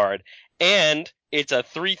cool card. And it's a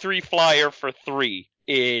 3/3 flyer for 3.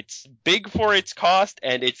 It's big for its cost,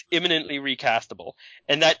 and it's imminently recastable.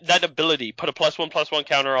 And that ability, put a +1/+1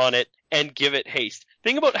 counter on it, and give it haste.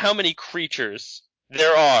 Think about how many creatures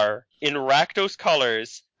there are in Rakdos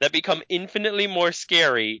colors that become infinitely more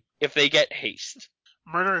scary if they get haste.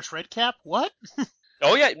 Murderous Redcap? What?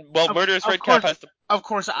 Oh yeah, well, Murderous Redcap has to... Of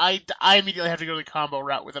course, I immediately have to go the combo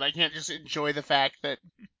route with it. I can't just enjoy the fact that...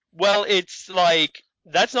 Well, it's like,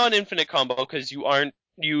 that's not an infinite combo, because you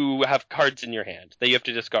have cards in your hand that you have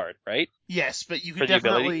to discard, right? Yes, but you can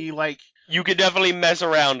definitely, like... You could definitely mess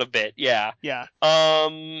around a bit, yeah. Yeah.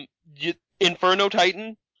 Inferno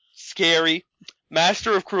Titan, scary.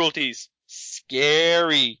 Master of Cruelties,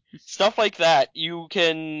 scary. Stuff like that. You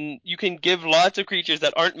can give lots of creatures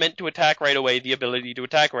that aren't meant to attack right away the ability to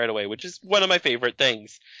attack right away, which is one of my favorite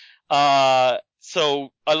things.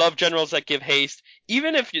 So I love generals that give haste.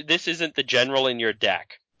 Even if this isn't the general in your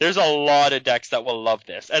deck, there's a lot of decks that will love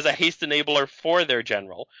this as a haste enabler for their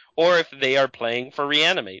general, or if they are playing for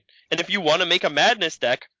Reanimate. And if you want to make a Madness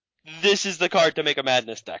deck, this is the card to make a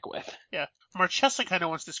Madness deck with. Yeah. Marchesa kind of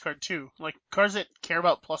wants this card too. Like, cards that care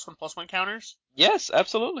about +1/+1 counters? Yes,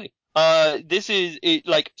 absolutely. This is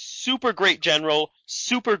like super great general,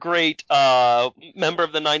 super great member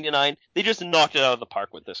of the 99. They just knocked it out of the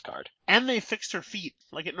park with this card. And they fixed her feet.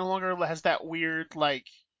 Like, it no longer has that weird, like,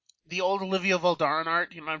 the old Olivia Valdarin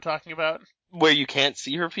art, you know what I'm talking about? Where you can't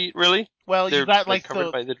see her feet, really? Well, you got, like,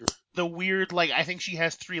 covered by the weird, like, I think she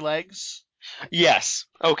has 3 legs. Yes.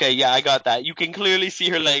 Okay, yeah, I got that. You can clearly see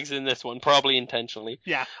her legs in this one, probably intentionally.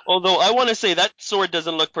 Yeah. Although, I want to say that sword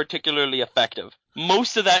doesn't look particularly effective.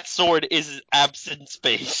 Most of that sword is absent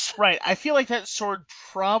space. Right, I feel like that sword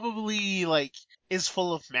probably, like, is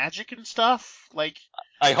full of magic and stuff. Like...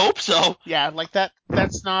 I hope so. Yeah, like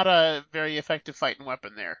that's not a very effective fighting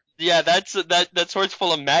weapon there. Yeah, that sword's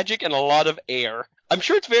full of magic and a lot of air. I'm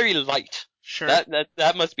sure it's very light. Sure.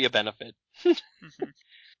 That must be a benefit.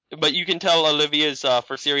 Mm-hmm. But you can tell Olivia's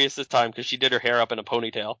for serious this time because she did her hair up in a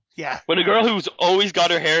ponytail. Yeah. When a girl who's always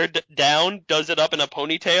got her hair down does it up in a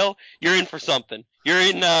ponytail, you're in for something. You're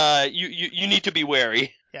in. You need to be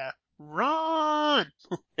wary. Yeah. Run.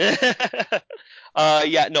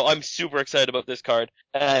 Yeah. No, I'm super excited about this card,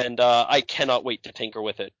 and I cannot wait to tinker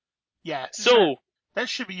with it. Yeah. So that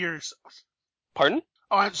should be yours. Pardon?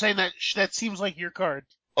 Oh, I'm saying that seems like your card.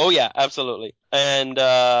 Oh yeah, absolutely. And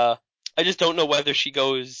I just don't know whether she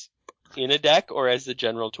goes in a deck or as the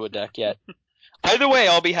general to a deck yet. Either way,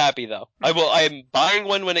 I'll be happy though. I'm buying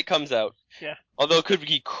one when it comes out. Yeah. Although it could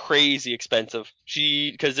be crazy expensive.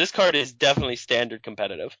 Because this card is definitely standard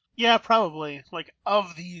competitive. Yeah, probably. Like,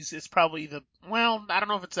 of these, it's probably well, I don't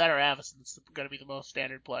know if it's that or Avacyn's going to be the most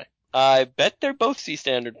standard play. I bet they're both see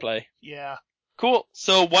standard play. Yeah. Cool.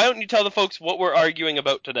 So why don't you tell the folks what we're arguing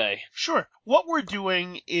about today? Sure. What we're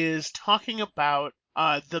doing is talking about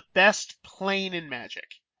the best plane in Magic.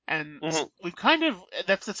 And we've kind of,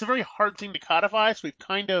 that's a very hard thing to codify, so we've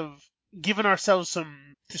kind of given ourselves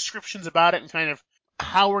some descriptions about it and kind of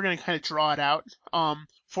how we're going to kind of draw it out.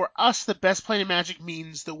 For us, the best plane of Magic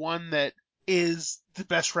means the one that is the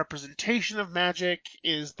best representation of Magic,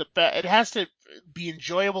 is the best. It has to be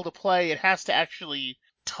enjoyable to play. It has to actually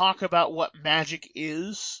talk about what Magic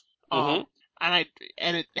is. Mm-hmm.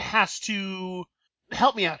 And it has to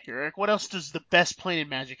help me out here, Eric. What else does the best plane in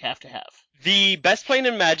Magic have to have? The best plane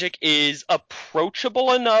in Magic is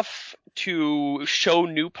approachable enough to show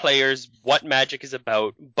new players what Magic is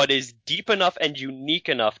about, but is deep enough and unique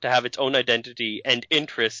enough to have its own identity and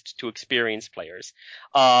interest to experienced players.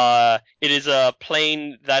 It is a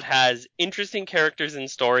plane that has interesting characters and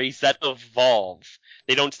stories that evolve.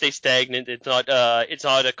 They don't stay stagnant. It's not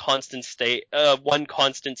a constant one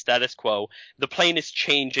constant status quo. The plane is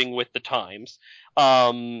changing with the times.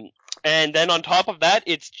 And then on top of that,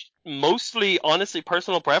 it's mostly, honestly,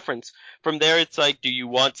 personal preference. From there, it's like, do you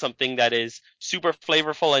want something that is super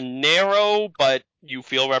flavorful and narrow, but you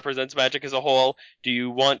feel represents Magic as a whole? Do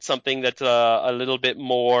you want something that's a little bit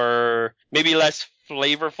more, maybe less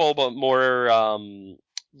flavorful, but more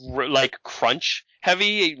like crunch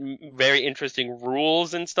heavy? Very interesting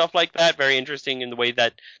rules and stuff like that. Very interesting in the way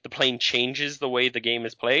that the plane changes the way the game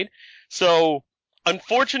is played. So,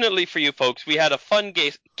 unfortunately for you folks, we had a fun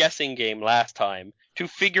guessing game last time to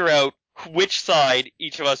figure out which side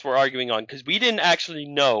each of us were arguing on, because we didn't actually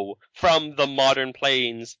know from the modern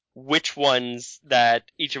planes which ones that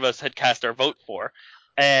each of us had cast our vote for.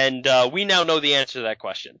 And we now know the answer to that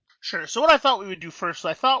question. Sure. So what I thought we would do first,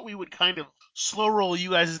 I thought we would kind of slow roll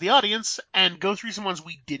you guys as the audience and go through some ones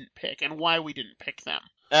we didn't pick and why we didn't pick them.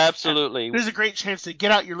 Absolutely. And there's a great chance to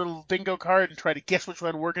get out your little bingo card and try to guess which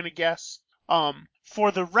one we're going to guess.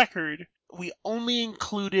 For the record, we only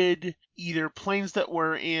included either planes that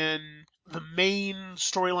were in the main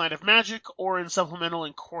storyline of Magic or in supplemental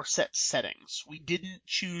and core set settings. We didn't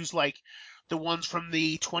choose like the ones from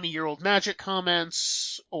the 20-year-old Magic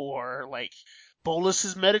comments or like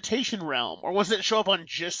Bolus's Meditation Realm, or ones that show up on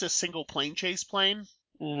just a single plane chase plane.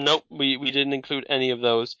 Nope, we didn't include any of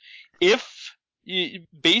those.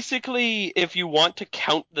 Basically, if you want to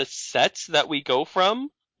count the sets that we go from,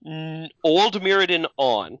 Old Mirrodin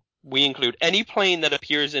on, we include any plane that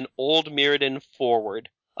appears in Old Mirrodin forward.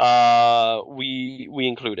 We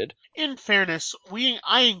included. In fairness, in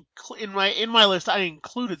my list I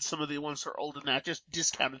included some of the ones that are old and that, just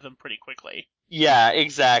discounted them pretty quickly. Yeah,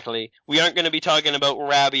 exactly. We aren't going to be talking about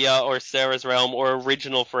Rabia or Sarah's Realm or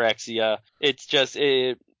original Phyrexia. It's just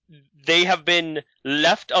they have been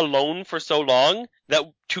left alone for so long that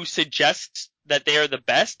to suggest that they are the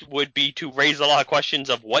best would be to raise a lot of questions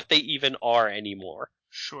of what they even are anymore.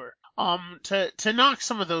 Sure. To knock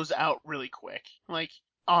some of those out really quick, I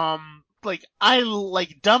like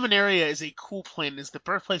Dominaria is a cool plane. It's the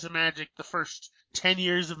birthplace of Magic. The first 10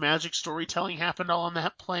 years of Magic storytelling happened all on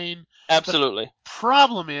that plane. Absolutely. The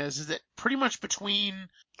problem is that pretty much between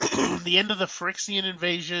the end of the Phyrexian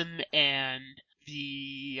invasion and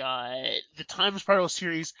the Time Spiral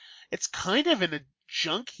series, it's kind of in a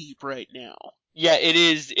junk heap right now. Yeah, it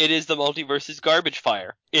is. It is the Multiverse's garbage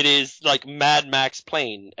fire. It is like Mad Max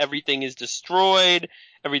plane. Everything is destroyed.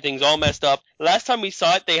 Everything's all messed up. Last time we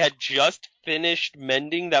saw it, they had just finished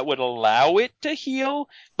mending that would allow it to heal,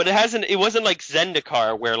 but it wasn't like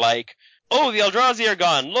Zendikar where like, oh, the Eldrazi are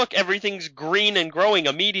gone. Look, everything's green and growing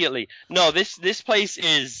immediately. No, this place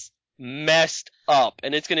is messed up,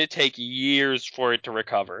 and it's going to take years for it to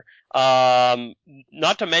recover.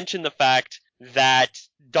 Not to mention the fact that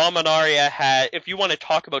Dominaria if you want to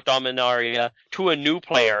talk about Dominaria to a new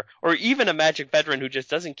player, or even a Magic veteran who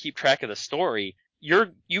just doesn't keep track of the story,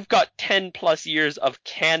 you've got 10 plus years of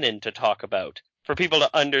canon to talk about for people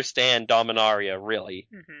to understand Dominaria, really.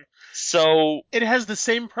 Mm-hmm. So it has the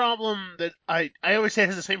same problem that I always say it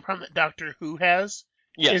has the same problem that Doctor Who has.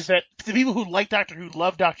 Yes. Is that the people who like Doctor Who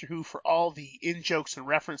love Doctor Who for all the in-jokes and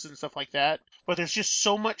references and stuff like that, but there's just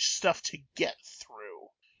so much stuff to get through.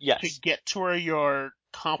 Yes. To get to where you're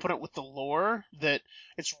competent with the lore that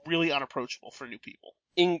it's really unapproachable for new people.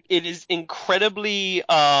 It is incredibly,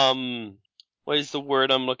 what is the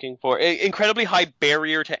word I'm looking for? Incredibly high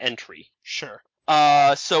barrier to entry. Sure.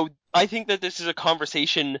 So I think that this is a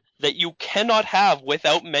conversation that you cannot have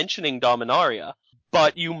without mentioning Dominaria.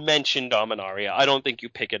 But you mentioned Dominaria. I don't think you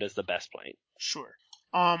pick it as the best plane. Sure.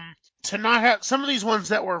 To not have some of these ones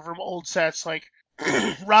that were from old sets, like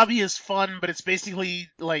Robbie is fun, but it's basically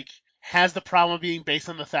like has the problem of being based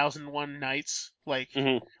on the 1001 Nights. Like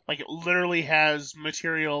it literally has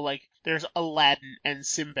material like there's Aladdin and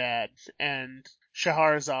Sinbad and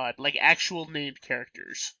Shahrazad, like actual named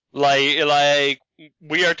characters. Like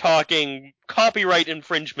we are talking copyright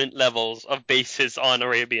infringement levels of bases on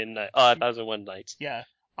Arabian 1001 Nights. Yeah.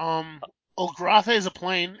 Olgratha is a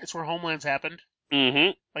plane. It's where Homelands happened.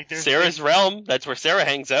 Mm-hmm. Like Sarah's realm. That's where Sarah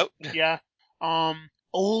hangs out. Yeah.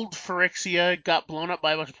 Old Phyrexia got blown up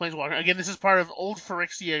by a bunch of Planeswalkers. Again, this is part of Old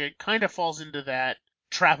Phyrexia. It kind of falls into that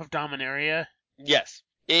trap of Dominaria. Yes.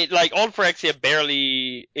 It like Old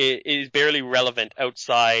Phyrexia is barely relevant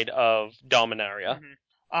outside of Dominaria.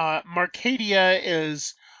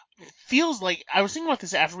 Marcadia feels like I was thinking about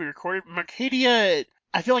this after we recorded. Marcadia,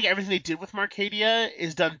 I feel like everything they did with Marcadia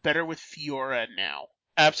is done better with Fiora now.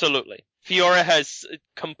 Absolutely. Fiora has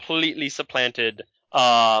completely supplanted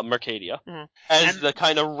Mercadia as the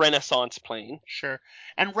kind of Renaissance plane. Sure.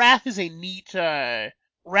 And Wrath is a neat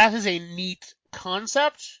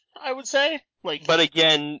concept, I would say. But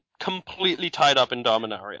again, completely tied up in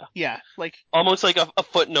Dominaria. Yeah, almost like a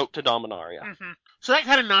footnote to Dominaria. Mm-hmm. So that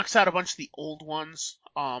kind of knocks out a bunch of the old ones.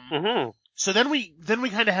 So then we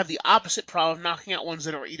kind of have the opposite problem, knocking out ones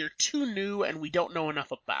that are either too new and we don't know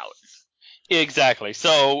enough about. Exactly.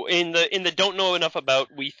 So in the don't know enough about,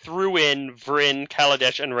 we threw in Vryn,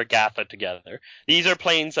 Kaladesh, and Regatha together. These are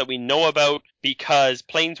planes that we know about because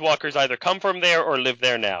planeswalkers either come from there or live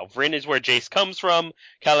there now. Vryn is where Jace comes from.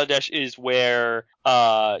 Kaladesh is where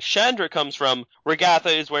Chandra comes from. Regatha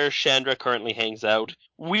is where Chandra currently hangs out.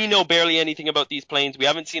 We know barely anything about these planes. We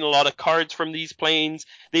haven't seen a lot of cards from these planes.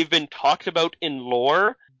 They've been talked about in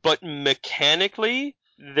lore, but mechanically,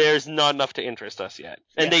 there's not enough to interest us yet.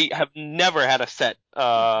 And they have never had a set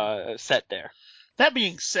there. That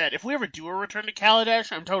being said, if we ever do a return to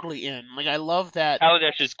Kaladesh, I'm totally in. Like, I love that.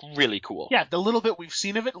 Kaladesh is really cool. Yeah, the little bit we've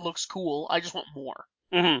seen of it looks cool. I just want more.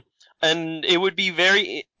 Mm-hmm. And it would be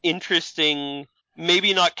very interesting,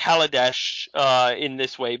 maybe not Kaladesh in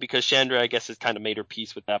this way, because Chandra, I guess, has kind of made her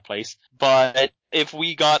peace with that place. But if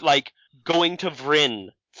we got, like, going to Vryn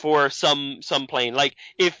for some plane, like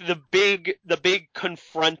if the big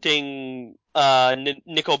confronting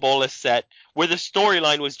Nicol Bolas set where the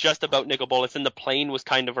storyline was just about Nicol Bolas and the plane was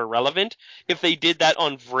kind of irrelevant, if they did that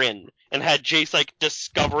on Vryn and had Jace like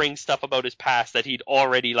discovering stuff about his past that he'd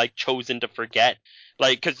already like chosen to forget,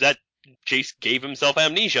 like because that Jace gave himself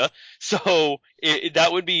amnesia, so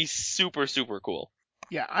that would be super cool.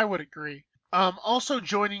 Yeah, I would agree. Also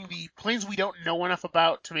joining the planes we don't know enough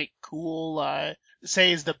about to make cool,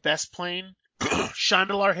 say is the best plane.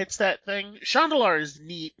 Chandalar hits that thing. Chandalar is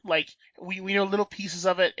neat. Like, we know little pieces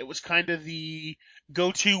of it. It was kind of the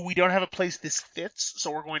go-to, we don't have a place this fits,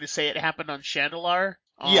 so we're going to say it happened on Chandalar.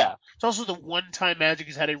 Yeah. It's also the one time Magic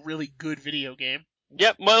has had a really good video game.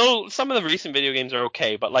 Yep, well, some of the recent video games are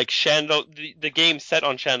okay, but like the game set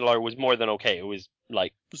on Chandalar was more than okay. It was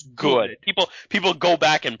like good. People go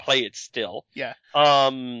back and play it still. Yeah.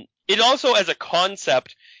 It also as a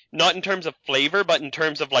concept, not in terms of flavor, but in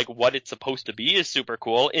terms of like what it's supposed to be, is super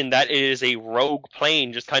cool. In that it is a rogue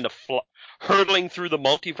plane, just kind of hurtling through the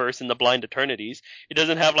multiverse in the blind eternities. It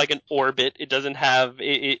doesn't have like an orbit. It doesn't have.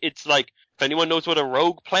 It's like, if anyone knows what a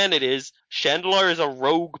rogue planet is, Chandalar is a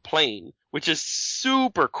rogue plane, which is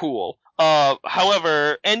super cool.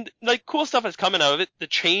 However, and like cool stuff is coming out of it. The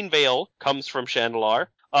Chain Veil comes from Chandalar,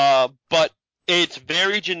 but it's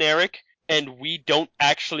very generic, and we don't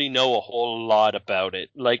actually know a whole lot about it.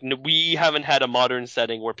 Like, we haven't had a modern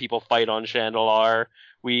setting where people fight on Chandalar.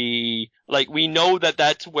 We know that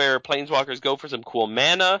that's where planeswalkers go for some cool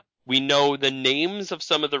mana. We know the names of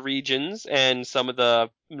some of the regions and some of the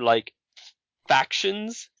like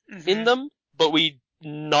factions in them, but we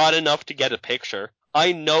not enough to get a picture.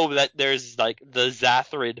 I know that there's like the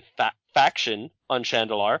Zathrid faction on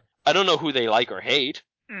Chandalar. I don't know who they like or hate.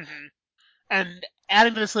 And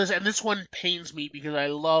adding to this list, and this one pains me because I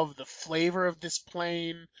love the flavor of this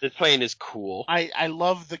plane. This plane is cool. I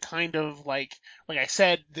love the kind of like I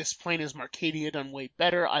said, this plane is Marcadia done way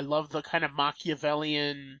better. I love the kind of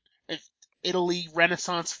Machiavellian Italy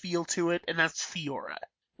Renaissance feel to it, and that's Fiora.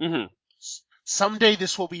 Someday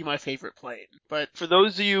this will be my favorite plane, but for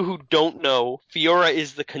those of you who don't know, Fiora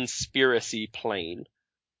is the conspiracy plane.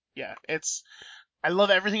 Yeah, I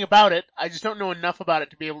love everything about it. I just don't know enough about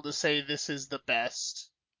it to be able to say this is the best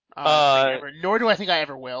thing ever. Nor do I think I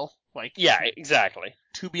ever will. Like, yeah, exactly.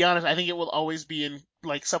 To be honest, I think it will always be in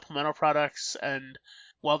like supplemental products, and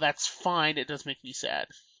while that's fine, it does make me sad.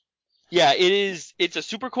 Yeah, it is. It's a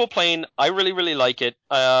super cool plane. I really like it.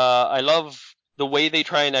 I love the way they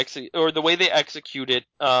try and the way they execute it.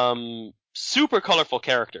 Super colorful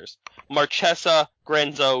characters. Marchesa,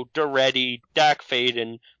 Grenzo, Doretti, Dak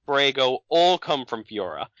Faden, Brago all come from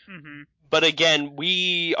Fiora. But again,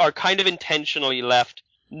 we are kind of intentionally left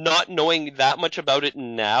not knowing that much about it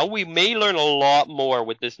now. We may learn a lot more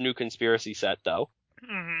with this new conspiracy set, though.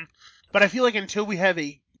 Mm-hmm. But I feel like until we have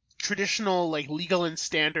a traditional, like, legal and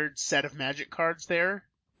standard set of Magic cards there,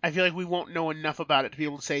 I feel like we won't know enough about it to be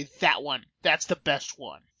able to say, that one, that's the best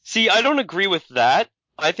one. See, I don't agree with that.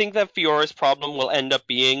 I think that Fiora's problem will end up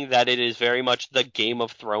being that it is very much the Game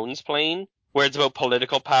of Thrones plane, where it's about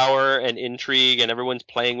political power and intrigue and everyone's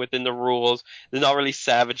playing within the rules. There's not really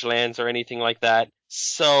savage lands or anything like that.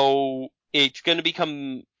 So it's going to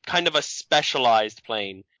become kind of a specialized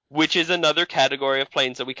plane, which is another category of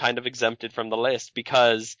planes that we kind of exempted from the list,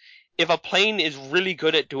 because if a plane is really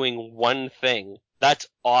good at doing one thing, that's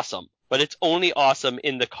awesome. But it's only awesome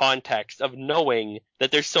in the context of knowing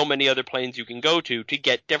that there's so many other planes you can go to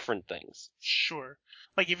get different things. Sure.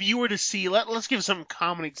 Like, if you were to see, let's give some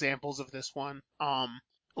common examples of this one.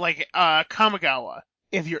 Kamigawa.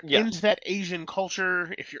 If you're into that Asian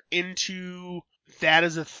culture, if you're into that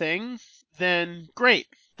as a thing, then great.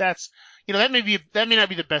 That may not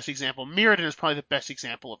be the best example. Mirrodin is probably the best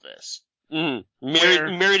example of this. Mm-hmm.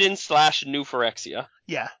 Mirrodin / New Phyrexia.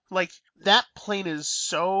 Yeah, like, that plane is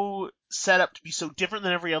so set up to be so different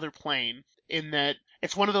than every other plane, in that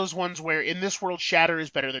it's one of those ones where in this world Shatter is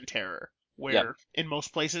better than Terror, where in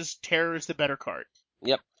most places Terror is the better card.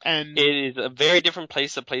 Yep. And it is a very different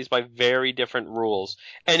place that plays by very different rules.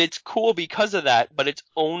 And it's cool because of that, but it's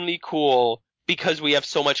only cool because we have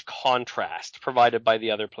so much contrast provided by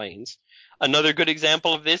the other planes. Another good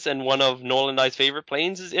example of this, and one of Noel and I's favorite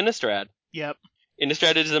planes, is Innistrad. Yep.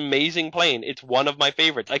 Innistrad is an amazing plane. It's one of my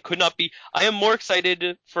favorites. I am more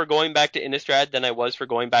excited for going back to Innistrad than I was for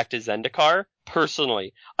going back to Zendikar,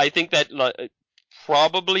 personally. I think that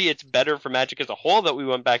probably it's better for Magic as a whole that we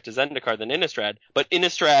went back to Zendikar than Innistrad, but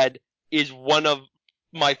Innistrad is one of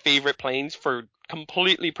my favorite planes for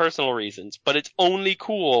completely personal reasons, but it's only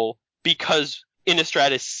cool because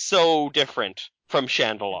Innistrad is so different from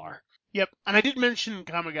Chandalar. Yep, and I did mention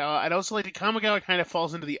Kamigawa. I'd also like to, Kamigawa kind of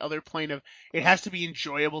falls into the other plane of, it has to be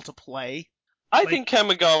enjoyable to play. I think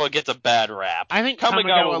Kamigawa gets a bad rap. I think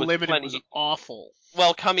Kamigawa Limited was awful.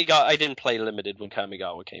 Well, I didn't play Limited when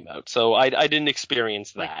Kamigawa came out, so I didn't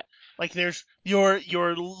experience that. Like there's your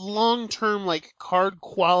long-term, like, card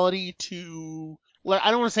quality to,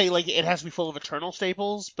 I don't want to say, like, it has to be full of eternal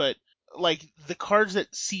staples, but, like, the cards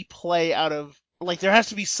that see play out of, like, there has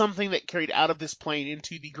to be something that carried out of this plane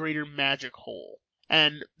into the greater Magic whole.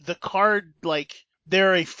 And the card, like,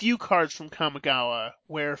 there are a few cards from Kamigawa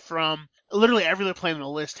where from literally every other plane on the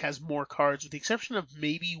list has more cards, with the exception of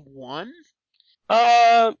maybe one?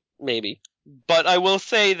 Maybe. But I will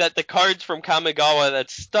say that the cards from Kamigawa that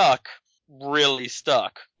stuck really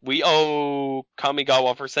stuck. We owe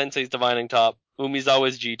Kamigawa for Sensei's Divining Top,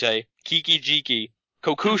 Umizawa's Jite, Kiki Jiki,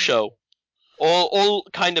 Kokusho. All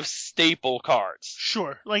kind of staple cards.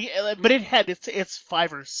 Sure, like, but it's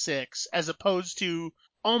 5 or 6, as opposed to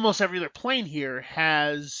almost every other plane here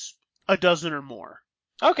has a dozen or more.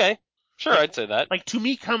 Okay, sure, I'd say that. Like, to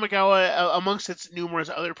me, Kamigawa, amongst its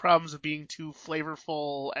numerous other problems of being too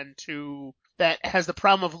flavorful and that has the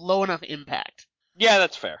problem of low enough impact. Yeah,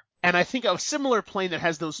 that's fair. And I think a similar plane that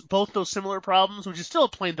has both those similar problems, which is still a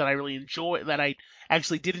plane that I really enjoy, that I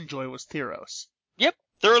actually did enjoy, was Theros. Yep,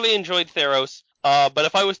 thoroughly enjoyed Theros. But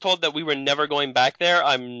if I was told that we were never going back there,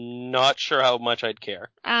 I'm not sure how much I'd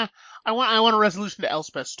care. I want a resolution to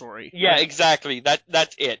Elspeth's story. Yeah, exactly.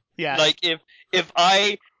 That's it. Yeah. Like, if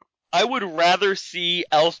I would rather see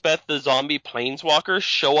Elspeth the zombie planeswalker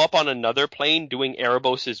show up on another plane doing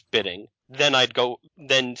Erebos' bidding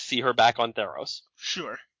than see her back on Theros.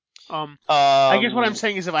 Sure. I guess what I'm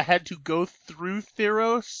saying is, if I had to go through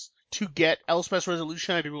Theros to get Elspeth's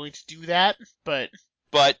resolution, I'd be willing to do that, but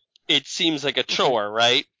it seems like a chore,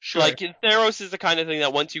 right? Sure. Like, Theros is the kind of thing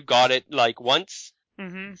that once you got it, like, once,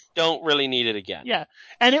 don't really need it again. Yeah,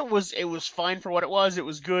 and it was fine for what it was. It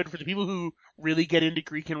was good for the people who really get into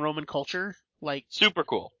Greek and Roman culture. Like, super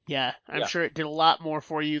cool. Yeah, I'm sure it did a lot more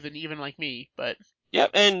for you than even like me, but...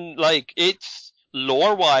 Yep, and, like, it's,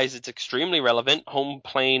 lore-wise, it's extremely relevant. Home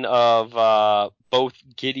plane of, both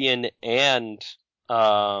Gideon and,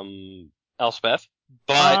 Elspeth.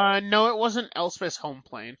 But... no, it wasn't Elspeth's home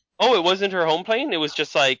plane. Oh, it wasn't her home plane? It was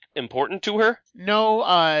just, like, important to her?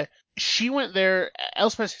 No, she went there,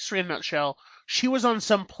 Elspeth's history in a nutshell, she was on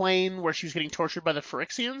some plane where she was getting tortured by the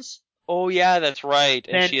Phyrexians. Oh, yeah, that's right.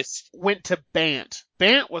 And she went to Bant.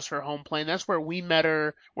 Bant was her home plane. That's where we met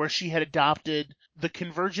her, where she had adopted. The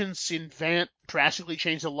convergence in Vant drastically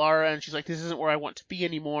changed Alara, and she's like, this isn't where I want to be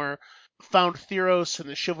anymore. Found Theros and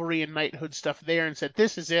the chivalry and knighthood stuff there and said,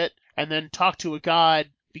 this is it. And then talked to a god,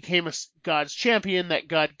 became a god's champion. That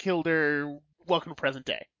god killed her. Welcome to present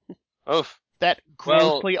day. Oof. that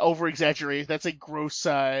Well, grossly over-exaggerated. That's a gross,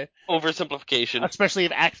 oversimplification. especially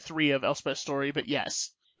of Act 3 of Elspeth's story, but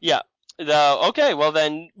yes. Yeah. Okay, well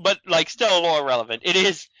then, but like still lore relevant. It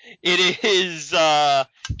is Gideon's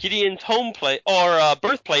home place or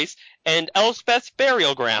birthplace and Elspeth's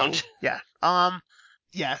burial ground. Yeah.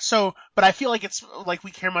 Yeah, so, but I feel like it's, like,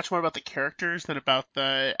 we care much more about the characters than about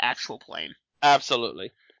the actual plane.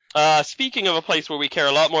 Absolutely. Speaking of a place where we care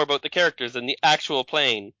a lot more about the characters than the actual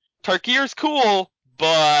plane, Tarkir's cool,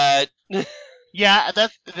 but Yeah,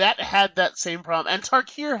 that had that same problem. And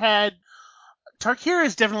Tarkir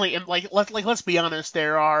is definitely, let's be honest,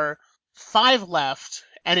 there are 5 left,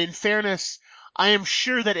 and in fairness, I am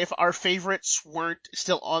sure that if our favorites weren't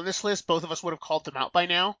still on this list, both of us would have called them out by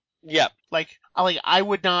now. yeah. I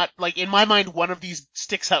would not, in my mind, one of these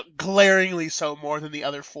sticks out glaringly so more than the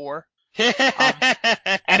other 4. And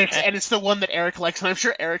it's the one that Eric likes, and I'm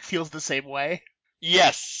sure Eric feels the same way.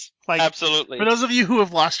 Yes, Like, absolutely. for those of you who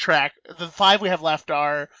have lost track, the 5 we have left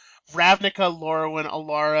are Ravnica, Lorwyn,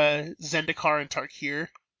 Alara, Zendikar, and Tarkir.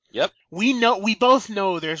 Yep. We both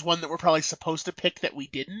know there's one that we're probably supposed to pick that we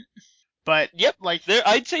didn't, but Yep.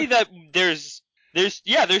 I'd say that there's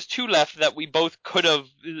 2 left that we both could have.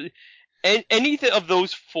 Anything of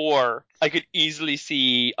those 4, I could easily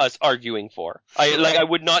see us arguing for. Sure. I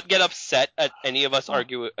would not get upset at any of us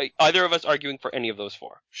either of us arguing for any of those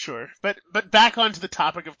 4. Sure, but back onto the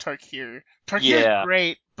topic of Tarkir. Tarkir's Yeah.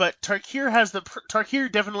 great, but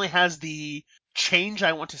Tarkir definitely has the change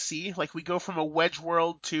I want to see. Like, we go from a wedge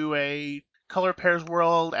world to a color pairs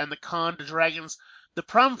world, and the con to dragons. The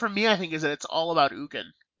problem for me, I think, is that it's all about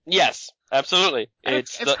Ugin. Yes, absolutely. And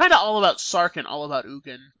it's kind of all about Sark and all about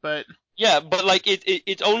Ugin, but Yeah, but like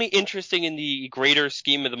it's only interesting in the greater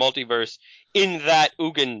scheme of the multiverse in that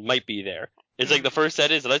Ugin might be there. It's like the first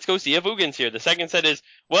set is, let's go see if Ugin's here. The second set is,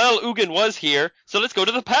 well, Ugin was here, so let's go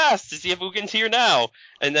to the past to see if Ugin's here now.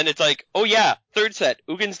 And then it's like, oh yeah, third set,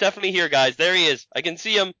 Ugin's definitely here, guys. There he is. I can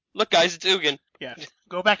see him. Look, guys, it's Ugin. yeah,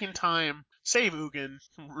 go back in time, save Ugin,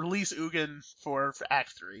 release Ugin for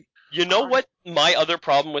Act 3. You know what my other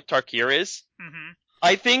problem with Tarkir is? Mm-hmm.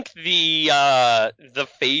 I think the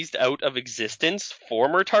phased out of existence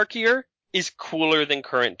former Tarkir is cooler than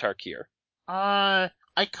current Tarkir. I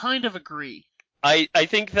kind of agree. I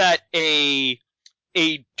think that a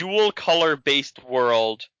dual color based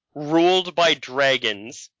world ruled by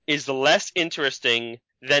dragons is less interesting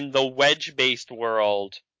than the wedge based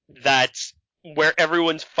world that's where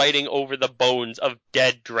everyone's fighting over the bones of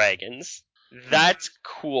dead dragons. That's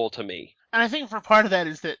cool to me. And I think for part of that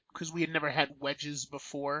is that because we had never had wedges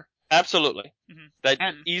before. Absolutely. Mm-hmm.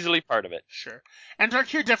 That's easily part of it. Sure. And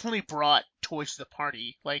Tarkir definitely brought toys to the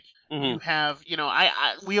party. Like, you have,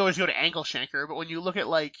 we always go to Angleshanker, but when you look at,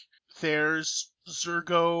 there's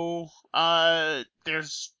Zurgo,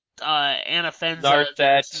 there's Anna Fenza,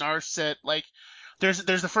 there's Narset,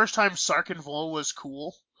 there's the first time Sark and Vol was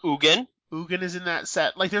cool. Ugin is in that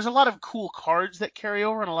set. There's a lot of cool cards that carry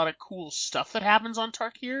over and a lot of cool stuff that happens on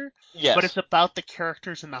Tarkir. Yes. But it's about the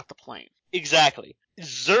characters and not the plane. Exactly.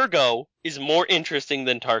 Zurgo is more interesting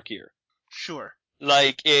than Tarkir. Sure.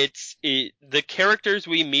 The characters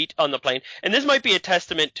we meet on the plane, and this might be a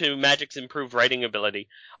testament to Magic's improved writing ability,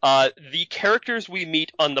 the characters we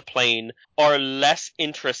meet on the plane are less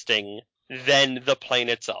interesting than the plane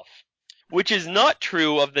itself. Which is not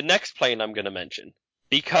true of the next plane I'm going to mention.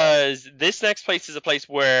 Because this next place is a place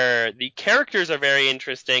where the characters are very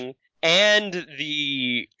interesting, and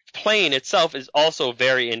the plane itself is also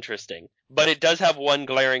very interesting. But it does have one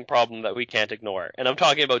glaring problem that we can't ignore, and I'm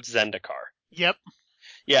talking about Zendikar. Yep.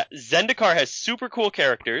 Yeah, Zendikar has super cool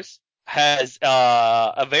characters, has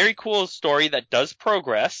a very cool story that does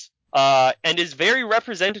progress, and is very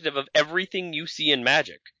representative of everything you see in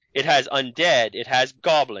Magic. It has undead, it has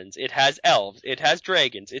goblins, it has elves, it has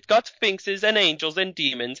dragons, it's got sphinxes and angels and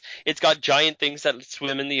demons, it's got giant things that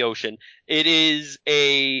swim in the ocean. It is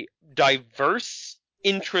a diverse,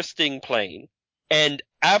 interesting plane, and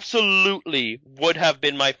absolutely would have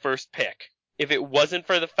been my first pick if it wasn't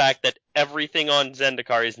for the fact that everything on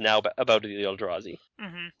Zendikar is now about the Eldrazi.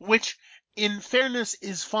 Mm-hmm. Which, in fairness,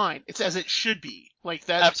 is fine. It's as it should be.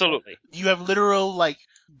 That. Absolutely. You have literal,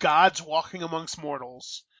 gods walking amongst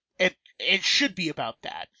mortals. It should be about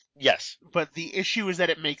that. Yes. But the issue is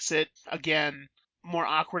that it makes it, again, more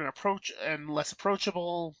awkward and less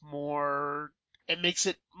approachable, it makes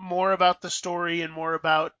it more about the story and more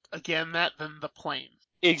about, again, that than the plane.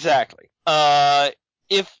 Exactly.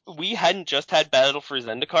 If we hadn't just had Battle for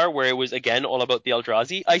Zendikar, where it was, again, all about the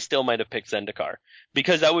Eldrazi, I still might have picked Zendikar.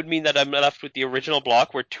 Because that would mean that I'm left with the original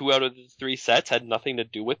block where 2 out of the 3 sets had nothing to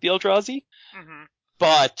do with the Eldrazi. Mm-hmm.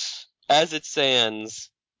 But, as it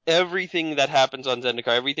stands, everything that happens on Zendikar,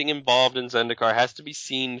 everything involved in Zendikar has to be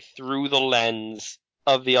seen through the lens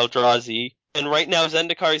of the Eldrazi. And right now,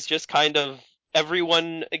 Zendikar is just kind of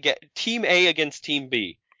Team A against Team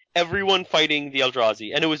B. Everyone fighting the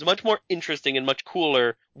Eldrazi. And it was much more interesting and much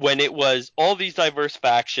cooler when it was all these diverse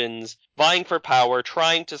factions vying for power,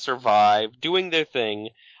 trying to survive, doing their thing,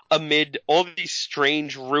 amid all these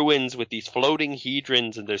strange ruins with these floating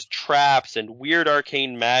hedrons, and there's traps and weird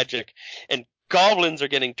arcane magic, and goblins are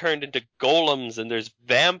getting turned into golems, and there's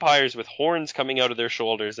vampires with horns coming out of their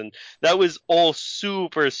shoulders, and that was all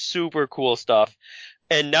super, super cool stuff.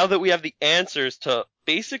 And now that we have the answers to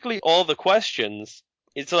basically all the questions,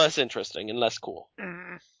 it's less interesting and less cool.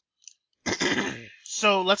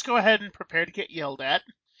 So let's go ahead and prepare to get yelled at.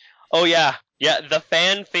 Oh yeah, the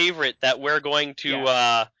fan favorite that we're going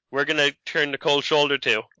to turn the cold shoulder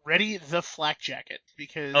to. Ready the flak jacket,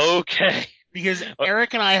 because Okay. Because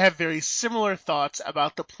Eric and I have very similar thoughts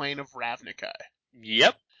about the plane of Ravnica.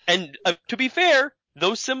 Yep. And to be fair,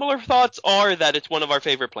 those similar thoughts are that it's one of our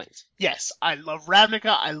favorite planes. Yes, I love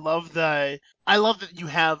Ravnica. I love that you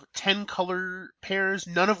have 10 color pairs,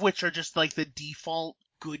 none of which are just like the default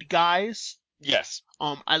good guys. Yes.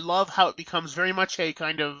 I love how it becomes very much a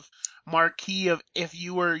kind of marquee of, if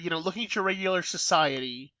you were, looking at your regular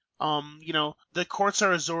society, the courts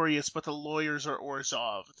are Azorius, but the lawyers are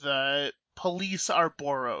Orzhov. The police are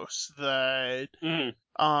Boros. The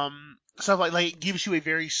stuff like it gives you a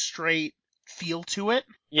very straight feel to it.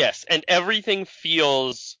 Yes, and everything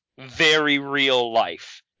feels very real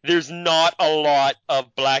life. There's not a lot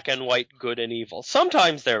of black and white good and evil.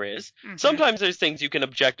 Sometimes there is. Mm-hmm. Sometimes there's things you can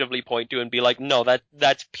objectively point to and be like, no,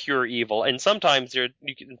 that's pure evil. And sometimes you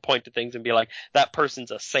can point to things and be like, that person's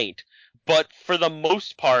a saint. But for the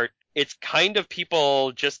most part, it's kind of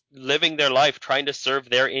people just living their life, trying to serve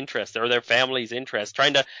their interest or their family's interest,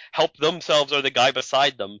 trying to help themselves or the guy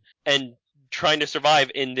beside them, and trying to survive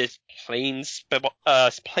in this plain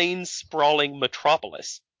sprawling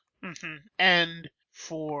metropolis. Mm-hmm. And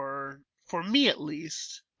for me at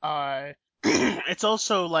least, it's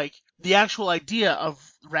also like the actual idea of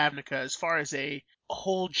Ravnica as far as a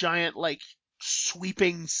whole giant like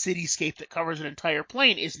sweeping cityscape that covers an entire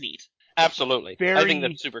plane is neat. Absolutely. I think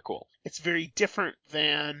that's super cool. It's very different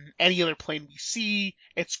than any other plane we see.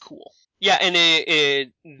 It's cool. Yeah,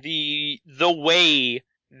 and the way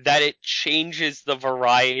that it changes the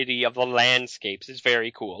variety of the landscapes is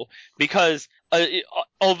very cool, because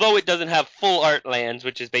although it doesn't have full art lands,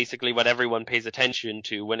 which is basically what everyone pays attention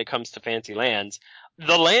to when it comes to fancy lands,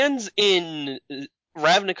 the lands in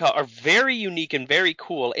Ravnica are very unique and very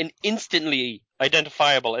cool and instantly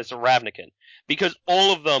identifiable as a Ravnican, because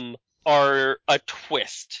all of them are a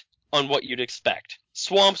twist on what you'd expect.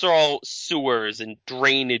 Swamps are all sewers and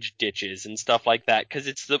drainage ditches and stuff like that, because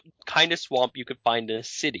it's the kind of swamp you could find in a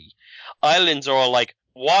city. Islands are all like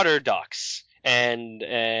water ducts and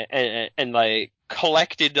like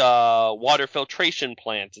collected water filtration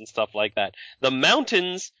plants and stuff like that. The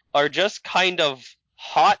mountains are just kind of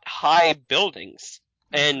hot, high buildings,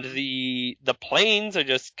 and the plains are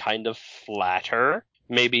just kind of flatter,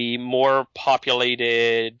 maybe more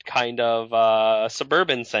populated kind of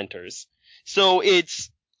suburban centers. So it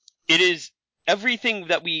is everything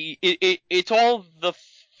that it's all the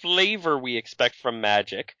flavor we expect from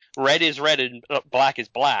Magic. Red is red and black is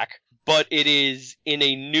black, but it is in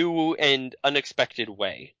a new and unexpected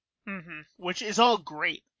way. Mm-hmm. Which is all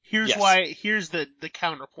great. Here's the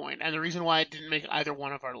counterpoint, and the reason why it didn't make either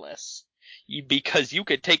one of our lists. Because you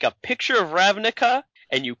could take a picture of Ravnica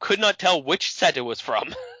and you could not tell which set it was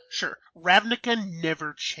from. Sure, Ravnica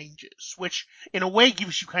never changes, which in a way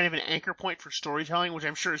gives you kind of an anchor point for storytelling, which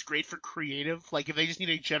I'm sure is great for creative. Like, if they just need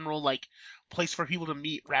a general, like, place for people to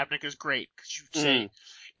meet, Ravnica's great, because you say,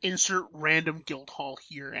 insert random guild hall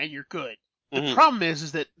here, and you're good. The problem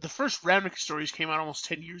is that the first Ravnica stories came out almost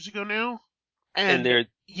 10 years ago now, and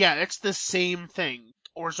yeah, it's the same thing.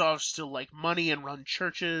 Orzhov's still like money and run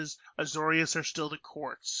churches. Azorius are still the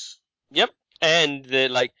courts. Yep. And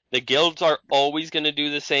the guilds are always going to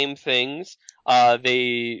do the same things.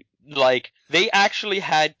 They actually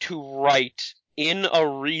had to write in a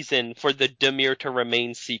reason for the Dimir to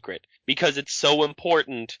remain secret, because it's so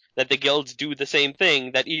important that the guilds do the same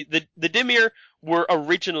thing. That the Dimir were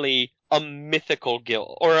originally a mythical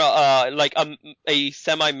guild, or a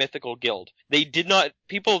semi-mythical guild.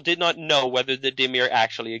 People did not know whether the Dimir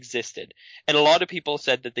actually existed, and a lot of people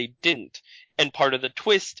said that they didn't. And part of the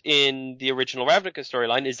twist in the original Ravnica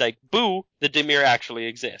storyline is like, boo, the Dimir actually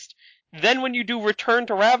exist. Then when you do Return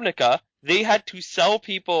to Ravnica, they had to sell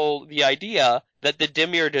people the idea that the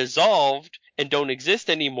Dimir dissolved and don't exist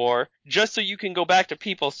anymore, just so you can go back to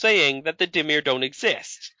people saying that the Dimir don't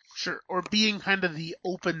exist. Sure, or being kind of the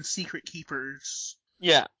open secret keepers.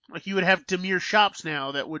 Yeah. Like, you would have Dimir shops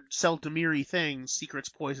now that would sell Dimiri things, secrets,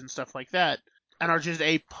 poison, stuff like that, and are just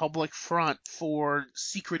a public front for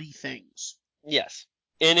secret-y things. Yes.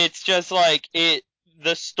 And it's just like, the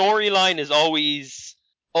storyline is always,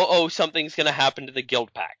 something's gonna happen to the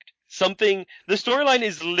Guild Pact. The storyline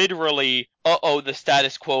is literally, the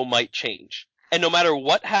status quo might change. And no matter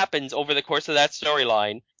what happens over the course of that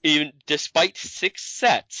storyline, even despite 6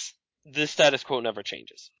 sets, the status quo never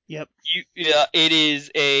changes. Yep. It is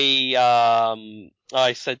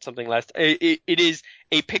I said something last. It is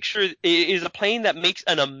a picture. It is a plane that makes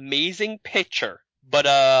an amazing picture, but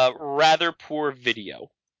a rather poor video.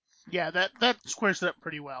 Yeah, that squares it up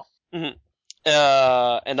pretty well. Mm-hmm.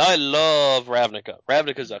 And I love Ravnica.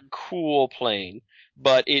 Ravnica's a cool plane,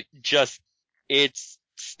 but it's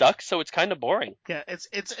stuck, so it's kind of boring. Yeah,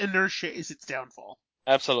 its inertia is its downfall.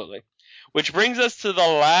 Absolutely. Which brings us to the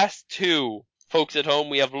last two folks at home.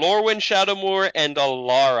 We have Lorwyn Shadowmoor and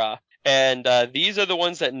Alara. And these are the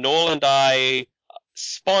ones that Noel and I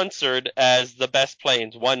sponsored as the best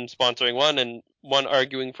planes. One sponsoring one and one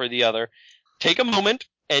arguing for the other. Take a moment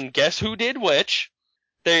and guess who did which.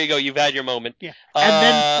 There you go. You've had your moment. Yeah,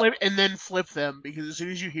 and then flip them, because as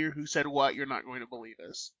soon as you hear who said what, you're not going to believe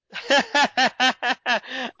us.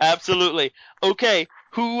 Absolutely. Okay,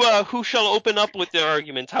 who shall open up with their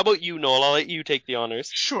arguments? How about you, Noel? I'll let you take the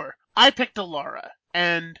honors. Sure. I picked Alara,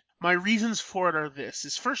 and my reasons for it are this: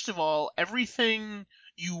 is first of all, everything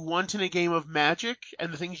you want in a game of Magic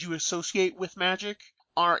and the things you associate with Magic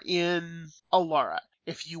are in Alara.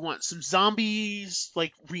 If you want some zombies,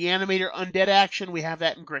 like Reanimator undead action, we have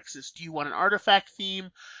that in Grixis. Do you want an artifact theme?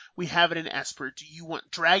 We have it in Esper. Do you want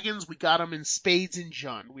dragons? We got them in Spades and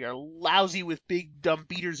Jund. We are lousy with big dumb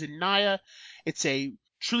beaters in Naya. It's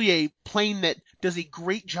truly a plane that does a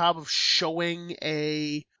great job of showing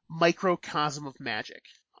a microcosm of Magic.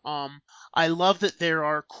 I love that there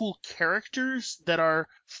are cool characters that are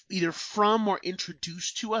either from or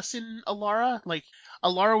introduced to us in Alara. Like,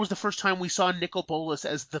 Alara was the first time we saw Nicol Bolas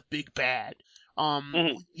as the big bad.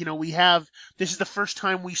 This is the first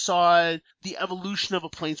time we saw the evolution of a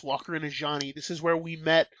Planeswalker in Ajani. This is where we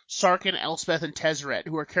met Sarkhan, Elspeth, and Tezzeret,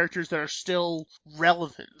 who are characters that are still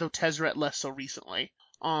relevant, though Tezzeret less so recently.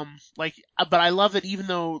 But I love that even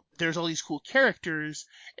though there's all these cool characters,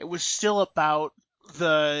 it was still about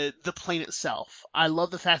the plane itself. I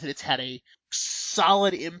love the fact that it's had a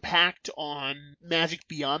solid impact on Magic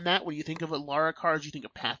beyond that. When you think of Alara cards, you think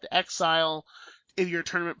of Path to Exile. If you're a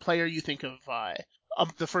tournament player, you think of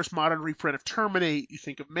the first modern reprint of Terminate. You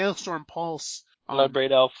think of Maelstrom Pulse.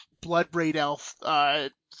 Bloodbraid Elf. Bloodbraid Elf,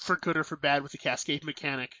 for good or for bad with the Cascade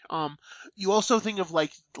mechanic. You also think of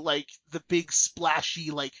like the big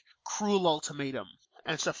splashy, like, Cruel Ultimatum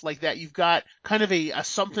and stuff like that. You've got kind of a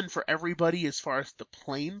something for everybody as far as the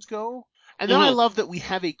planes go. And then I love that we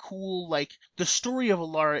have a cool, like, the story of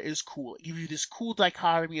Alara is cool. It gives you this cool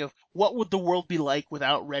dichotomy of what would the world be like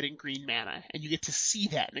without red and green mana. And you get to see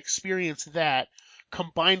that and experience that,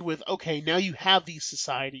 combined with, okay, now you have these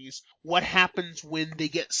societies. What happens when they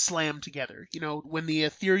get slammed together? You know, when the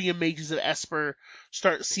Ethereum mages of Esper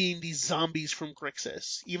start seeing these zombies from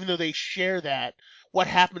Grixis. Even though they share that, what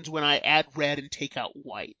happens when I add red and take out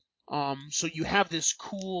white? So you have this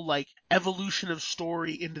cool, like, evolution of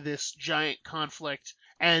story into this giant conflict.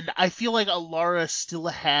 And I feel like Alara still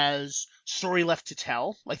has story left to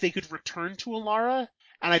tell. Like, they could return to Alara,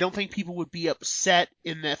 and I don't think people would be upset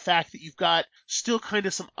in the fact that you've got still kind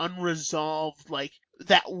of some unresolved, like,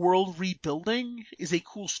 that world rebuilding is a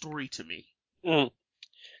cool story to me.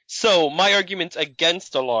 So, my arguments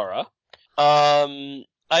against Alara.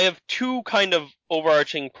 I have two kind of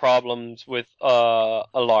overarching problems with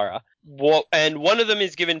Alara. And one of them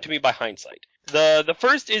is given to me by hindsight. The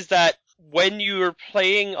first is that when you're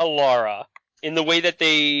playing Alara, in the way that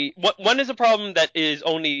one is a problem that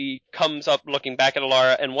comes up looking back at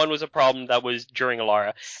Alara, and one was a problem that was during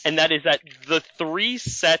Alara, and that is that the 3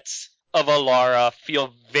 sets of Alara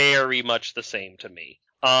feel very much the same to me.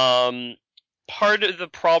 Part of the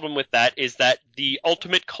problem with that is that the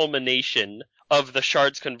ultimate culmination of the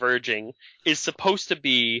shards converging is supposed to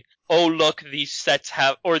be, oh look, these sets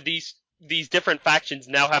have, or these different factions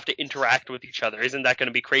now have to interact with each other. Isn't that going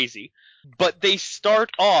to be crazy? But they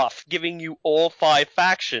start off giving you all 5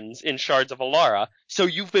 factions in Shards of Alara, so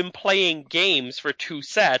you've been playing games for 2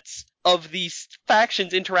 sets of these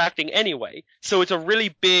factions interacting anyway. So it's a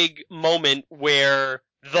really big moment where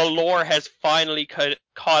the lore has finally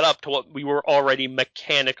caught up to what we were already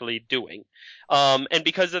mechanically doing. And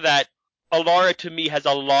because of that, Alara to me has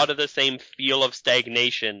a lot of the same feel of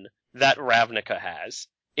stagnation that Ravnica has.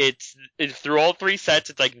 It's through all three sets,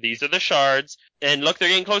 it's like, these are the shards, and look, they're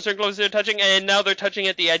getting closer and closer to touching, and now they're touching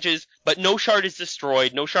at the edges, but no shard is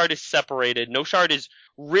destroyed, no shard is separated, no shard is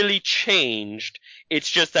really changed. It's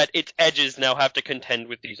just that its edges now have to contend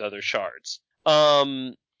with these other shards.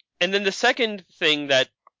 And then the second thing that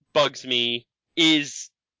bugs me is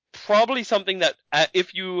probably something that,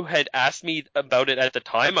 if you had asked me about it at the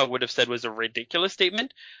time, I would have said was a ridiculous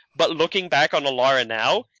statement, but looking back on Alara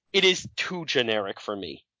now, it is too generic for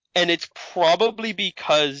me. And it's probably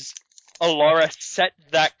because Alara set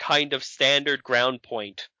that kind of standard ground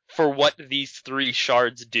point for what these three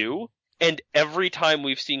shards do, and every time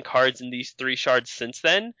we've seen cards in these three shards since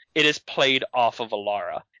then, it is played off of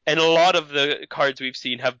Alara. And a lot of the cards we've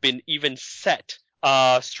seen have been even set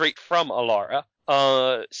straight from Alara.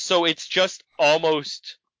 So it's just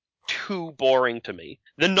almost too boring to me.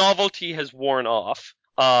 The novelty has worn off,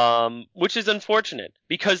 which is unfortunate,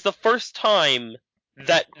 because the first time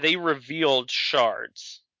that they revealed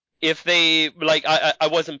shards, if they, like, I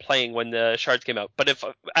wasn't playing when the shards came out, but if,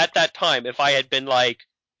 at that time, if I had been like,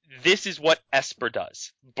 this is what Esper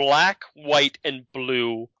does. Black, white, and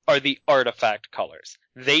blue are the artifact colors.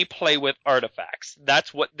 They play with artifacts.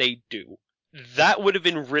 That's what they do. That would have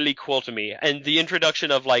been really cool to me. And the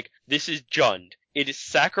introduction of, like, this is Jund. It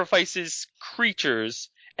sacrifices creatures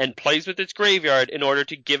and plays with its graveyard in order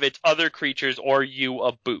to give its other creatures or you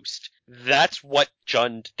a boost. That's what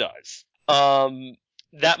Jund does.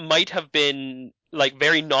 That might have been, like,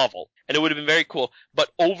 very novel, and it would have been very cool, but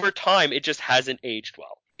over time, it just hasn't aged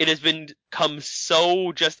well. It has become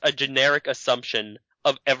so just a generic assumption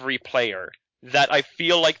of every player that I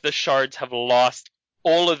feel like the shards have lost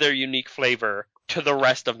all of their unique flavor to the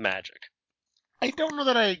rest of Magic. I don't know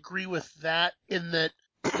that I agree with that, in that,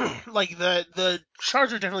 like, the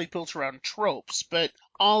shards are definitely built around tropes, but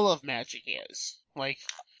all of Magic is. Like,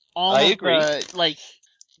 all I of agree.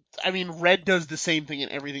 I mean, red does the same thing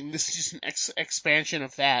and everything. This is just an expansion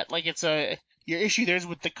of that. Like, your issue there is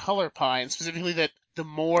with the color pie, and specifically that the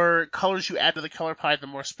more colors you add to the color pie, the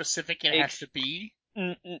more specific it has to be.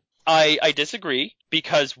 I disagree,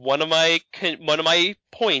 because one of my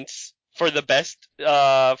points for the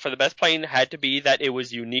best plane had to be that it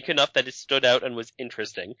was unique enough that it stood out and was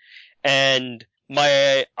interesting. And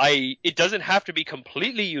it doesn't have to be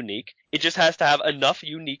completely unique. It just has to have enough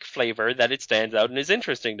unique flavor that it stands out and is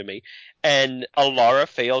interesting to me. And Alara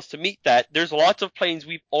fails to meet that. There's lots of planes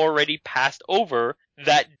we've already passed over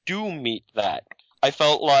that do meet that. I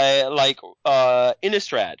felt like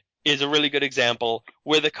Innistrad is a really good example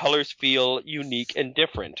where the colors feel unique and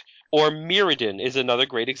different. Or Mirrodin is another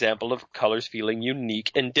great example of colors feeling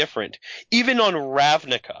unique and different. Even on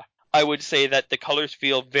Ravnica, I would say that the colors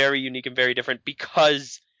feel very unique and very different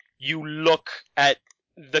because you look at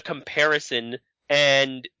the comparison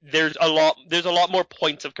and there's a lot more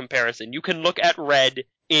points of comparison. You can look at red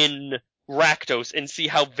in Rakdos and see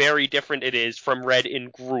how very different it is from red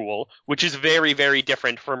in Gruul, which is very, very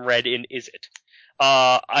different from red in Izzet.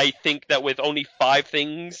 I think that with only 5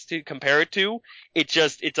 things to compare it to,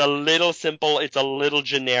 it's a little simple, it's a little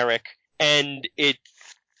generic, and it's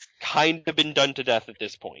kind of been done to death at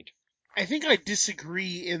this point. I think I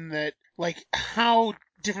disagree in that, like, how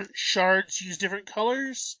different shards use different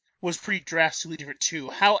colors was pretty drastically different too.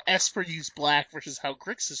 How Esper used black versus how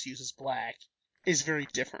Grixis uses black is very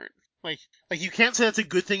different. Like you can't say that's a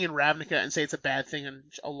good thing in Ravnica and say it's a bad thing in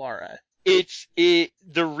Alara.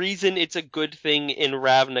 The reason it's a good thing in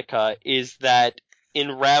Ravnica is that in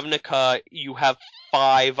Ravnica you have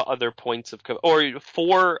 5 other points of or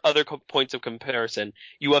 4 other points of comparison.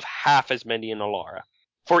 You have half as many in Alara.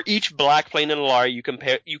 For each black plane in Alara, you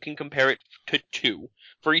can compare it to 2.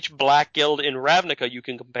 For each black guild in Ravnica, you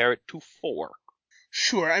can compare it to 4.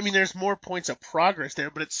 Sure, I mean there's more points of progress there,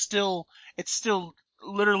 but it's still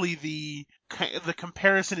literally the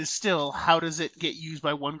comparison is still how does it get used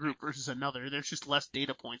by one group versus another. There's just less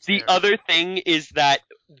data points The there. other thing is that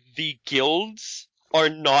the guilds are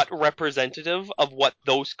not representative of what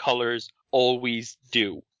those colors always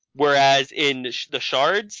do. Whereas in the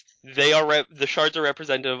shards, the shards are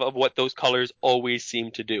representative of what those colors always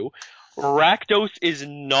seem to do. Rakdos is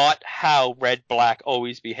not how red-black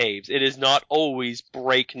always behaves. It is not always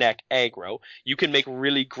breakneck aggro. You can make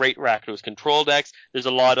really great Rakdos control decks. There's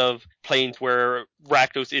a lot of planes where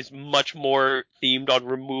Rakdos is much more themed on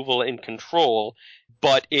removal and control,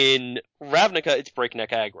 but in Ravnica, it's breakneck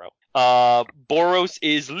aggro. Boros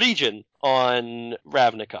is Legion on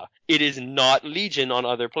Ravnica. It is not Legion on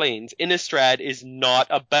other planes. Innistrad is not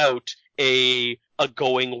about a a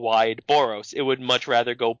going wide Boros. It would much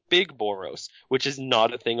rather go big Boros, which is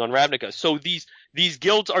not a thing on Ravnica. So these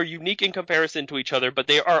guilds are unique in comparison to each other, but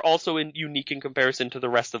they are also unique in comparison to the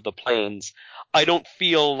rest of the planes. I don't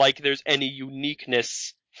feel like there's any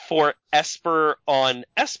uniqueness for Esper on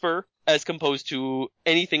Esper as composed to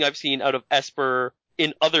anything I've seen out of Esper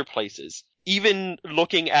in other places. Even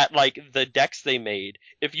looking at like the decks they made,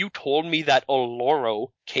 if you told me that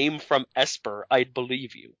Oloro came from Esper, I'd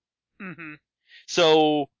believe you. Mm-hmm.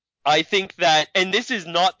 So I think that, and this is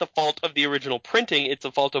not the fault of the original printing, it's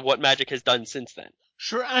the fault of what Magic has done since then.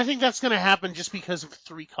 Sure, I think that's going to happen just because of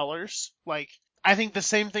 3 colors. Like, I think the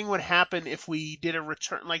same thing would happen if we did a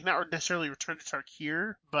return, like not necessarily return to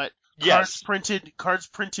Tarkir, but Yes. cards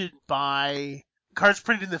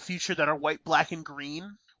printed in the future that are white, black, and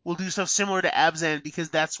green will do stuff similar to Abzan because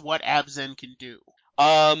that's what Abzan can do.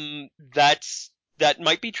 That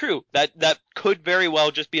might be true. That could very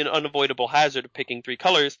well just be an unavoidable hazard of picking 3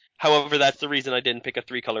 colors. However, that's the reason I didn't pick a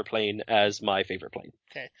 3-color plane as my favorite plane.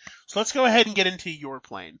 Okay, so let's go ahead and get into your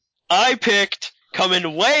plane. I picked,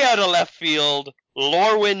 coming way out of left field,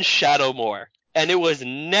 Lorwyn Shadowmoor. And it was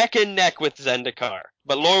neck and neck with Zendikar.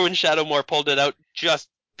 But Lorwyn Shadowmoor pulled it out just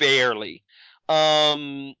barely.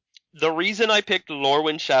 The reason I picked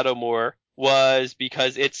Lorwyn Shadowmoor was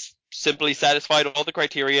because it's simply satisfied all the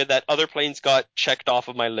criteria that other planes got checked off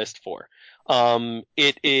of my list for.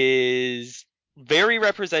 It is very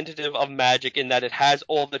representative of Magic in that it has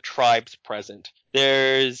all the tribes present.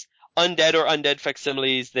 There's undead or undead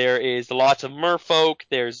facsimiles, there is lots of merfolk,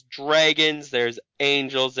 there's dragons, there's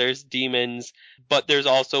angels, there's demons, but there's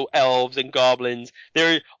also elves and goblins.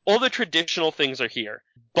 All the traditional things are here,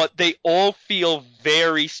 but they all feel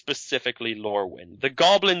very specifically Lorwyn. The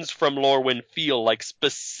goblins from Lorwyn feel like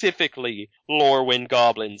specifically Lorwyn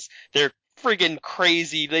goblins. They're friggin'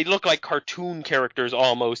 crazy. They look like cartoon characters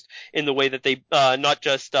almost in the way that they not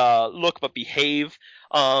just look but behave.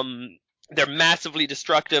 They're massively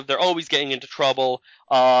destructive. They're always getting into trouble.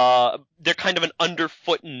 They're kind of an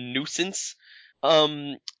underfoot nuisance.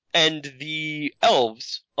 And the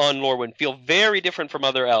elves on Lorwyn feel very different from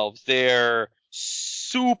other elves. They're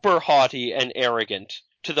super haughty and arrogant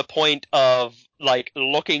to the point of like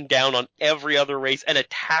looking down on every other race and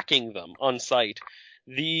attacking them on sight.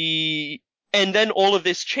 And then all of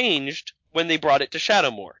this changed when they brought it to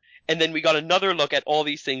Shadowmoor. And then we got another look at all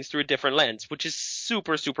these things through a different lens, which is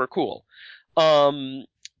super, super cool.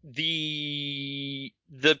 The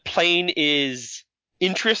plane is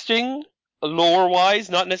interesting lore-wise,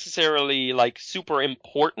 not necessarily like super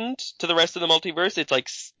important to the rest of the multiverse. It's like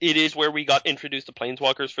it is where we got introduced to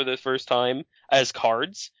Planeswalkers for the first time as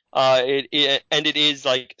cards. It is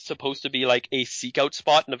like supposed to be like a seek out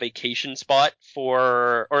spot and a vacation spot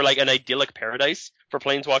or like an idyllic paradise for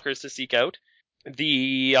Planeswalkers to seek out.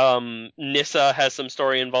 The Nissa has some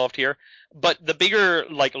story involved here, but the bigger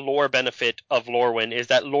like lore benefit of Lorwyn is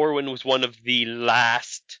that Lorwyn was one of the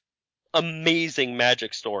last amazing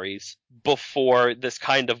Magic stories before this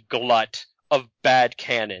kind of glut of bad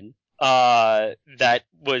canon that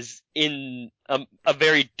was in a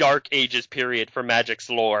very dark ages period for Magic's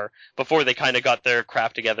lore before they kind of got their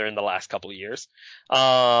crap together in the last couple of years. So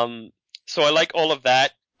I like all of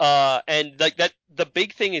that. And like that, the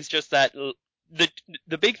big thing is just that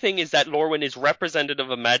the big thing is that Lorwyn is representative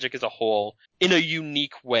of Magic as a whole in a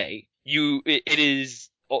unique way. It is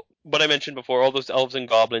what I mentioned before, all those elves and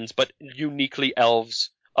goblins, but uniquely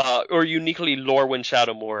elves, or uniquely Lorwyn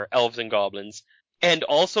Shadowmoor elves and goblins. And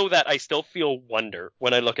also that I still feel wonder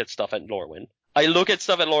when I look at stuff at Lorwyn. I look at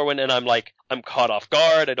stuff at Lorwyn and I'm like, I'm caught off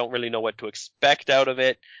guard. I don't really know what to expect out of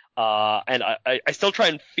it. And I still try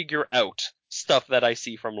and figure out stuff that I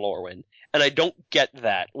see from Lorwyn. And I don't get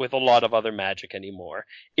that with a lot of other Magic anymore.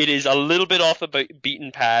 It is a little bit off the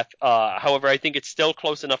beaten path. However, I think it's still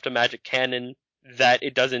close enough to Magic canon that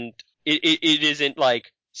it isn't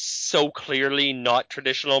like so clearly not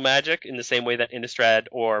traditional Magic in the same way that Innistrad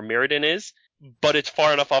or Mirrodin is. But it's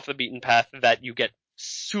far enough off the beaten path that you get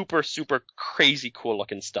super, super crazy cool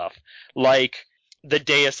looking stuff. Like the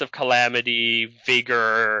Deus of Calamity,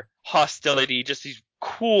 Vigor, Hostility, just these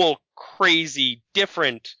cool, crazy,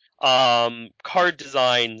 different card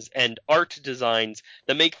designs and art designs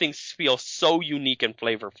that make things feel so unique and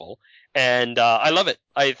flavorful. And I love it.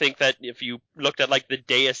 I think that if you looked at like the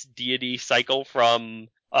Deus deity cycle from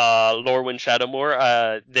Lorwyn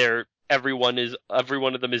Shadowmoor, every one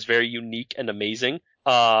of them is very unique and amazing.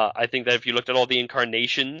 I think that if you looked at all the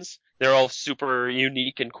incarnations, they're all super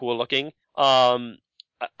unique and cool looking.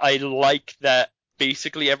 I like that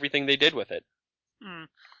basically everything they did with it.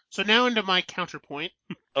 So now into my counterpoint.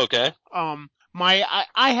 Okay. I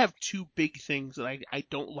have 2 big things that I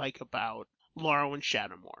don't like about Laurel and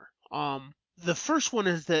Shadowmoor. The first one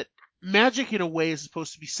is that Magic, in a way, is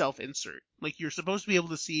supposed to be self-insert. Like, you're supposed to be able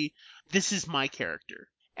to see, this is my character.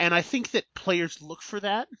 And I think that players look for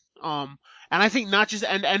that. And I think not just,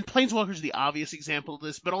 and Planeswalker is the obvious example of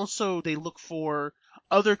this, but also they look for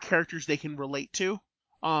other characters they can relate to.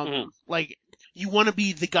 Like, you want to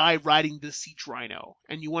be the guy riding the Siege Rhino,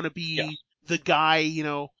 and you want to Yeah. be the guy,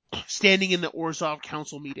 standing in the Orzhov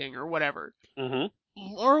council meeting or whatever.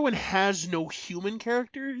 Lorwyn has no human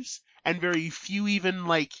characters, and very few even,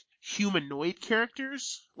 like, humanoid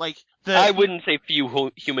characters. Like, I wouldn't say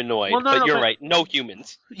few humanoid, well, but you're right. No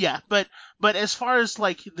humans. yeah, but as far as,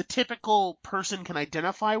 like, the typical person can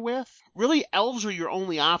identify with, really elves are your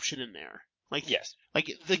only option in there. Like, Yes.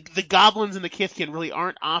 like the goblins and the Kithkin really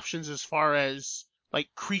aren't options as far as, like,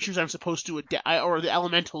 creatures I'm supposed to or the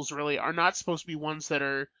elementals really are not supposed to be ones that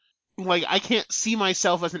are, like, I can't see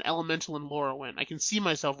myself as an elemental in Lorwyn. I can see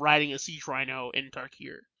myself riding a Siege Rhino in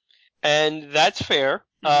Tarkir. And that's fair.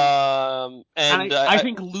 And I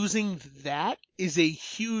think losing that is a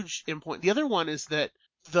huge point. The other one is that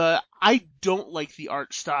I don't like the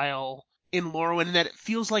art style in Lorwyn, and that it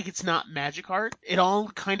feels like it's not magic art. It all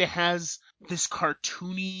kind of has this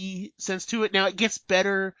cartoony sense to it. Now it gets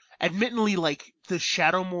better. Admittedly, like, the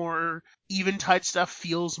Shadowmoor Eventide stuff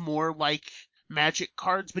feels more like magic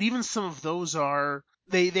cards, but even some of those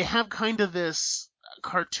they have kind of this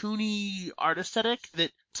cartoony art aesthetic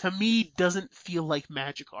that to me doesn't feel like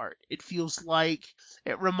magic art. It feels like,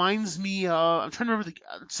 it reminds me of, I'm trying to remember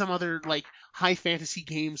some other, like, high fantasy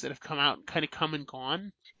games that have come out and kind of come and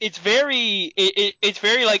gone. It's very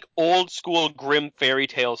like old school grim fairy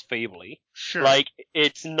tales fably. Sure. Like,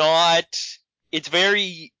 it's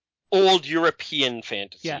very old European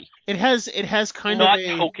fantasy. Yeah. It has kind not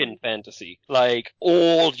of token fantasy, like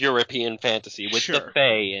old European fantasy with Sure. the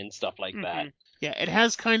Fae and stuff like that. Yeah, it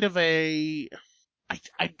has kind of I'm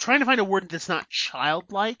trying to find a word that's not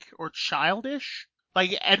childlike or childish.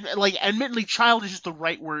 Like, admittedly, childish is the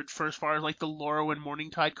right word for as far as, like, the Loro and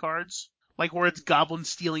Morningtide cards. Like, where it's goblins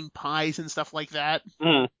stealing pies and stuff like that.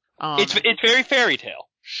 It's very fairy tale.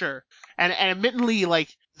 Sure. And admittedly,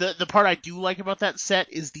 like, the part I do like about that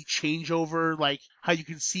set is the changeover, like, how you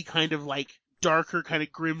can see kind of, like, darker, kind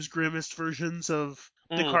of grimmest versions of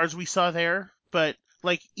the cards we saw there. But,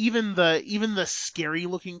 like, even the scary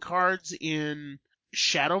looking cards in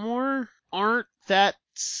Shadowmoor aren't that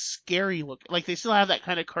scary looking. Like, they still have that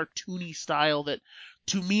kind of cartoony style that,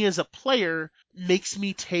 to me as a player, makes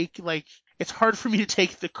me take, like, it's hard for me to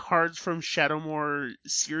take the cards from Shadowmoor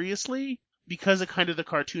seriously because of kind of the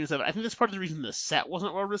cartoons of it. I think that's part of the reason the set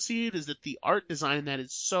wasn't well received, is that the art design in that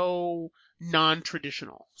is so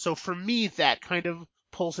non-traditional. So for me, that kind of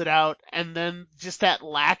pulls it out, and then just that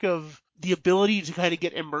lack of the ability to kind of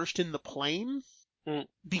get immersed in the plane,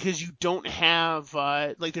 because you don't have,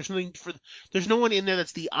 like, there's no one in there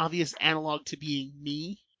that's the obvious analog to being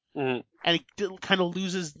me. And it kind of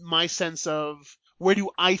loses my sense of, where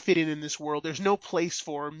do I fit in this world? There's no place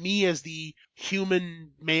for me as the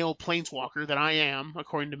human male planeswalker that I am,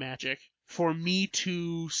 according to Magic, for me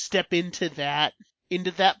to step into that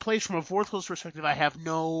place. From a Vorthos perspective, I have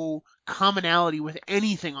no commonality with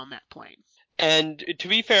anything on that plane. And to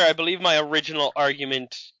be fair, I believe my original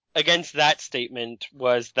argument against that statement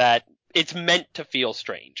was that it's meant to feel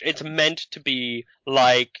strange. It's meant to be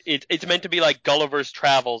like it's meant to be like Gulliver's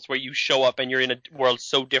Travels, where you show up and you're in a world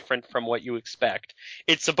so different from what you expect.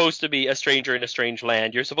 It's supposed to be a stranger in a strange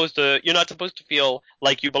land. You're not supposed to feel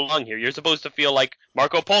like you belong here. You're supposed to feel like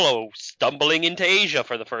Marco Polo stumbling into Asia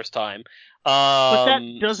for the first time. But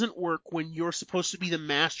that doesn't work when you're supposed to be the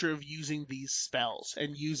master of using these spells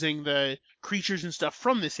and using the creatures and stuff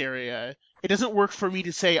from this area. It doesn't work for me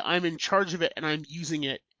to say I'm in charge of it and I'm using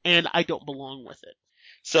it and I don't belong with it.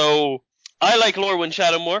 So I like Lorwyn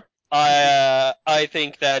Shadowmoor. I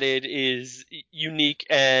think that it is unique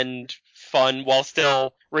and fun while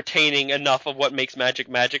still retaining enough of what makes Magic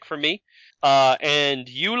Magic for me. And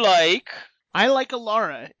you like? I like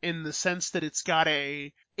Alara in the sense that it's got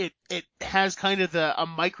it has kind of a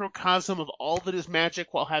microcosm of all that is Magic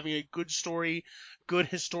while having a good story, good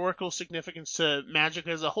historical significance to Magic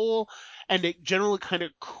as a whole, and a generally kind of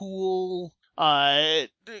cool, I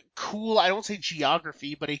don't say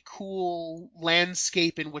geography, but a cool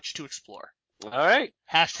landscape in which to explore. All right.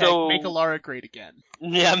 Hashtag make Alara great again.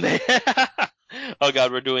 Yeah, man. Oh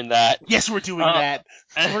God, we're doing that. Yes, we're doing that.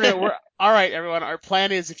 We're all right, everyone. Our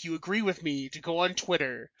plan is, if you agree with me, to go on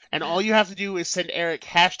Twitter, and all you have to do is send Eric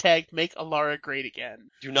hashtag make Alara great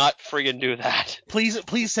again. Do not friggin' do that.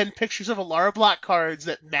 Please send pictures of Alara block cards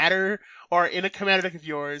that matter or are in a commander deck of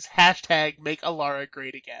yours. Hashtag make Alara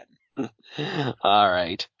great again. All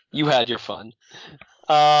right. You had your fun.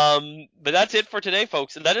 But that's it for today,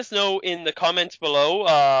 folks. Let us know in the comments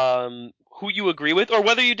below who you agree with or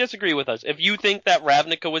whether you disagree with us. If you think that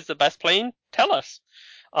Ravnica was the best plane, tell us.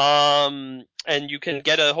 And you can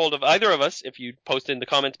get a hold of either of us if you post in the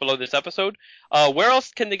comments below this episode. Where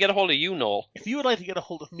else can they get a hold of you, Noel? If you would like to get a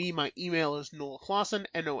hold of me, my email is noelclauson,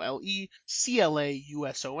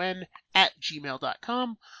 NOLECLAUSON,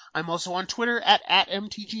 @gmail.com. I'm also on Twitter at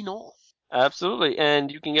MTGNoel. Absolutely. And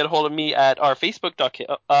you can get a hold of me at our Facebook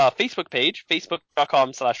page,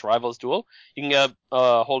 facebook.com/rivalsduel. You can get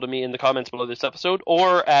a hold of me in the comments below this episode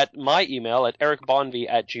or at my email at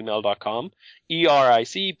ericbonvie@gmail.com,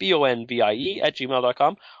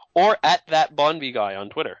 ERICBONVIE@gmail.com, or at that Bonvie guy on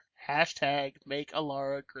Twitter. Hashtag make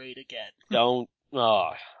Alara great again. Don't.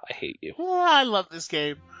 I hate you. Oh, I love this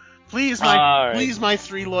game. Please, my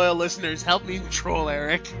 3 loyal listeners, help me troll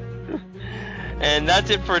Eric. And that's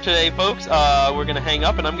it for today, folks. We're going to hang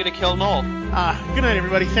up, and I'm going to kill Noel. Good night,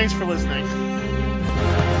 everybody. Thanks for listening.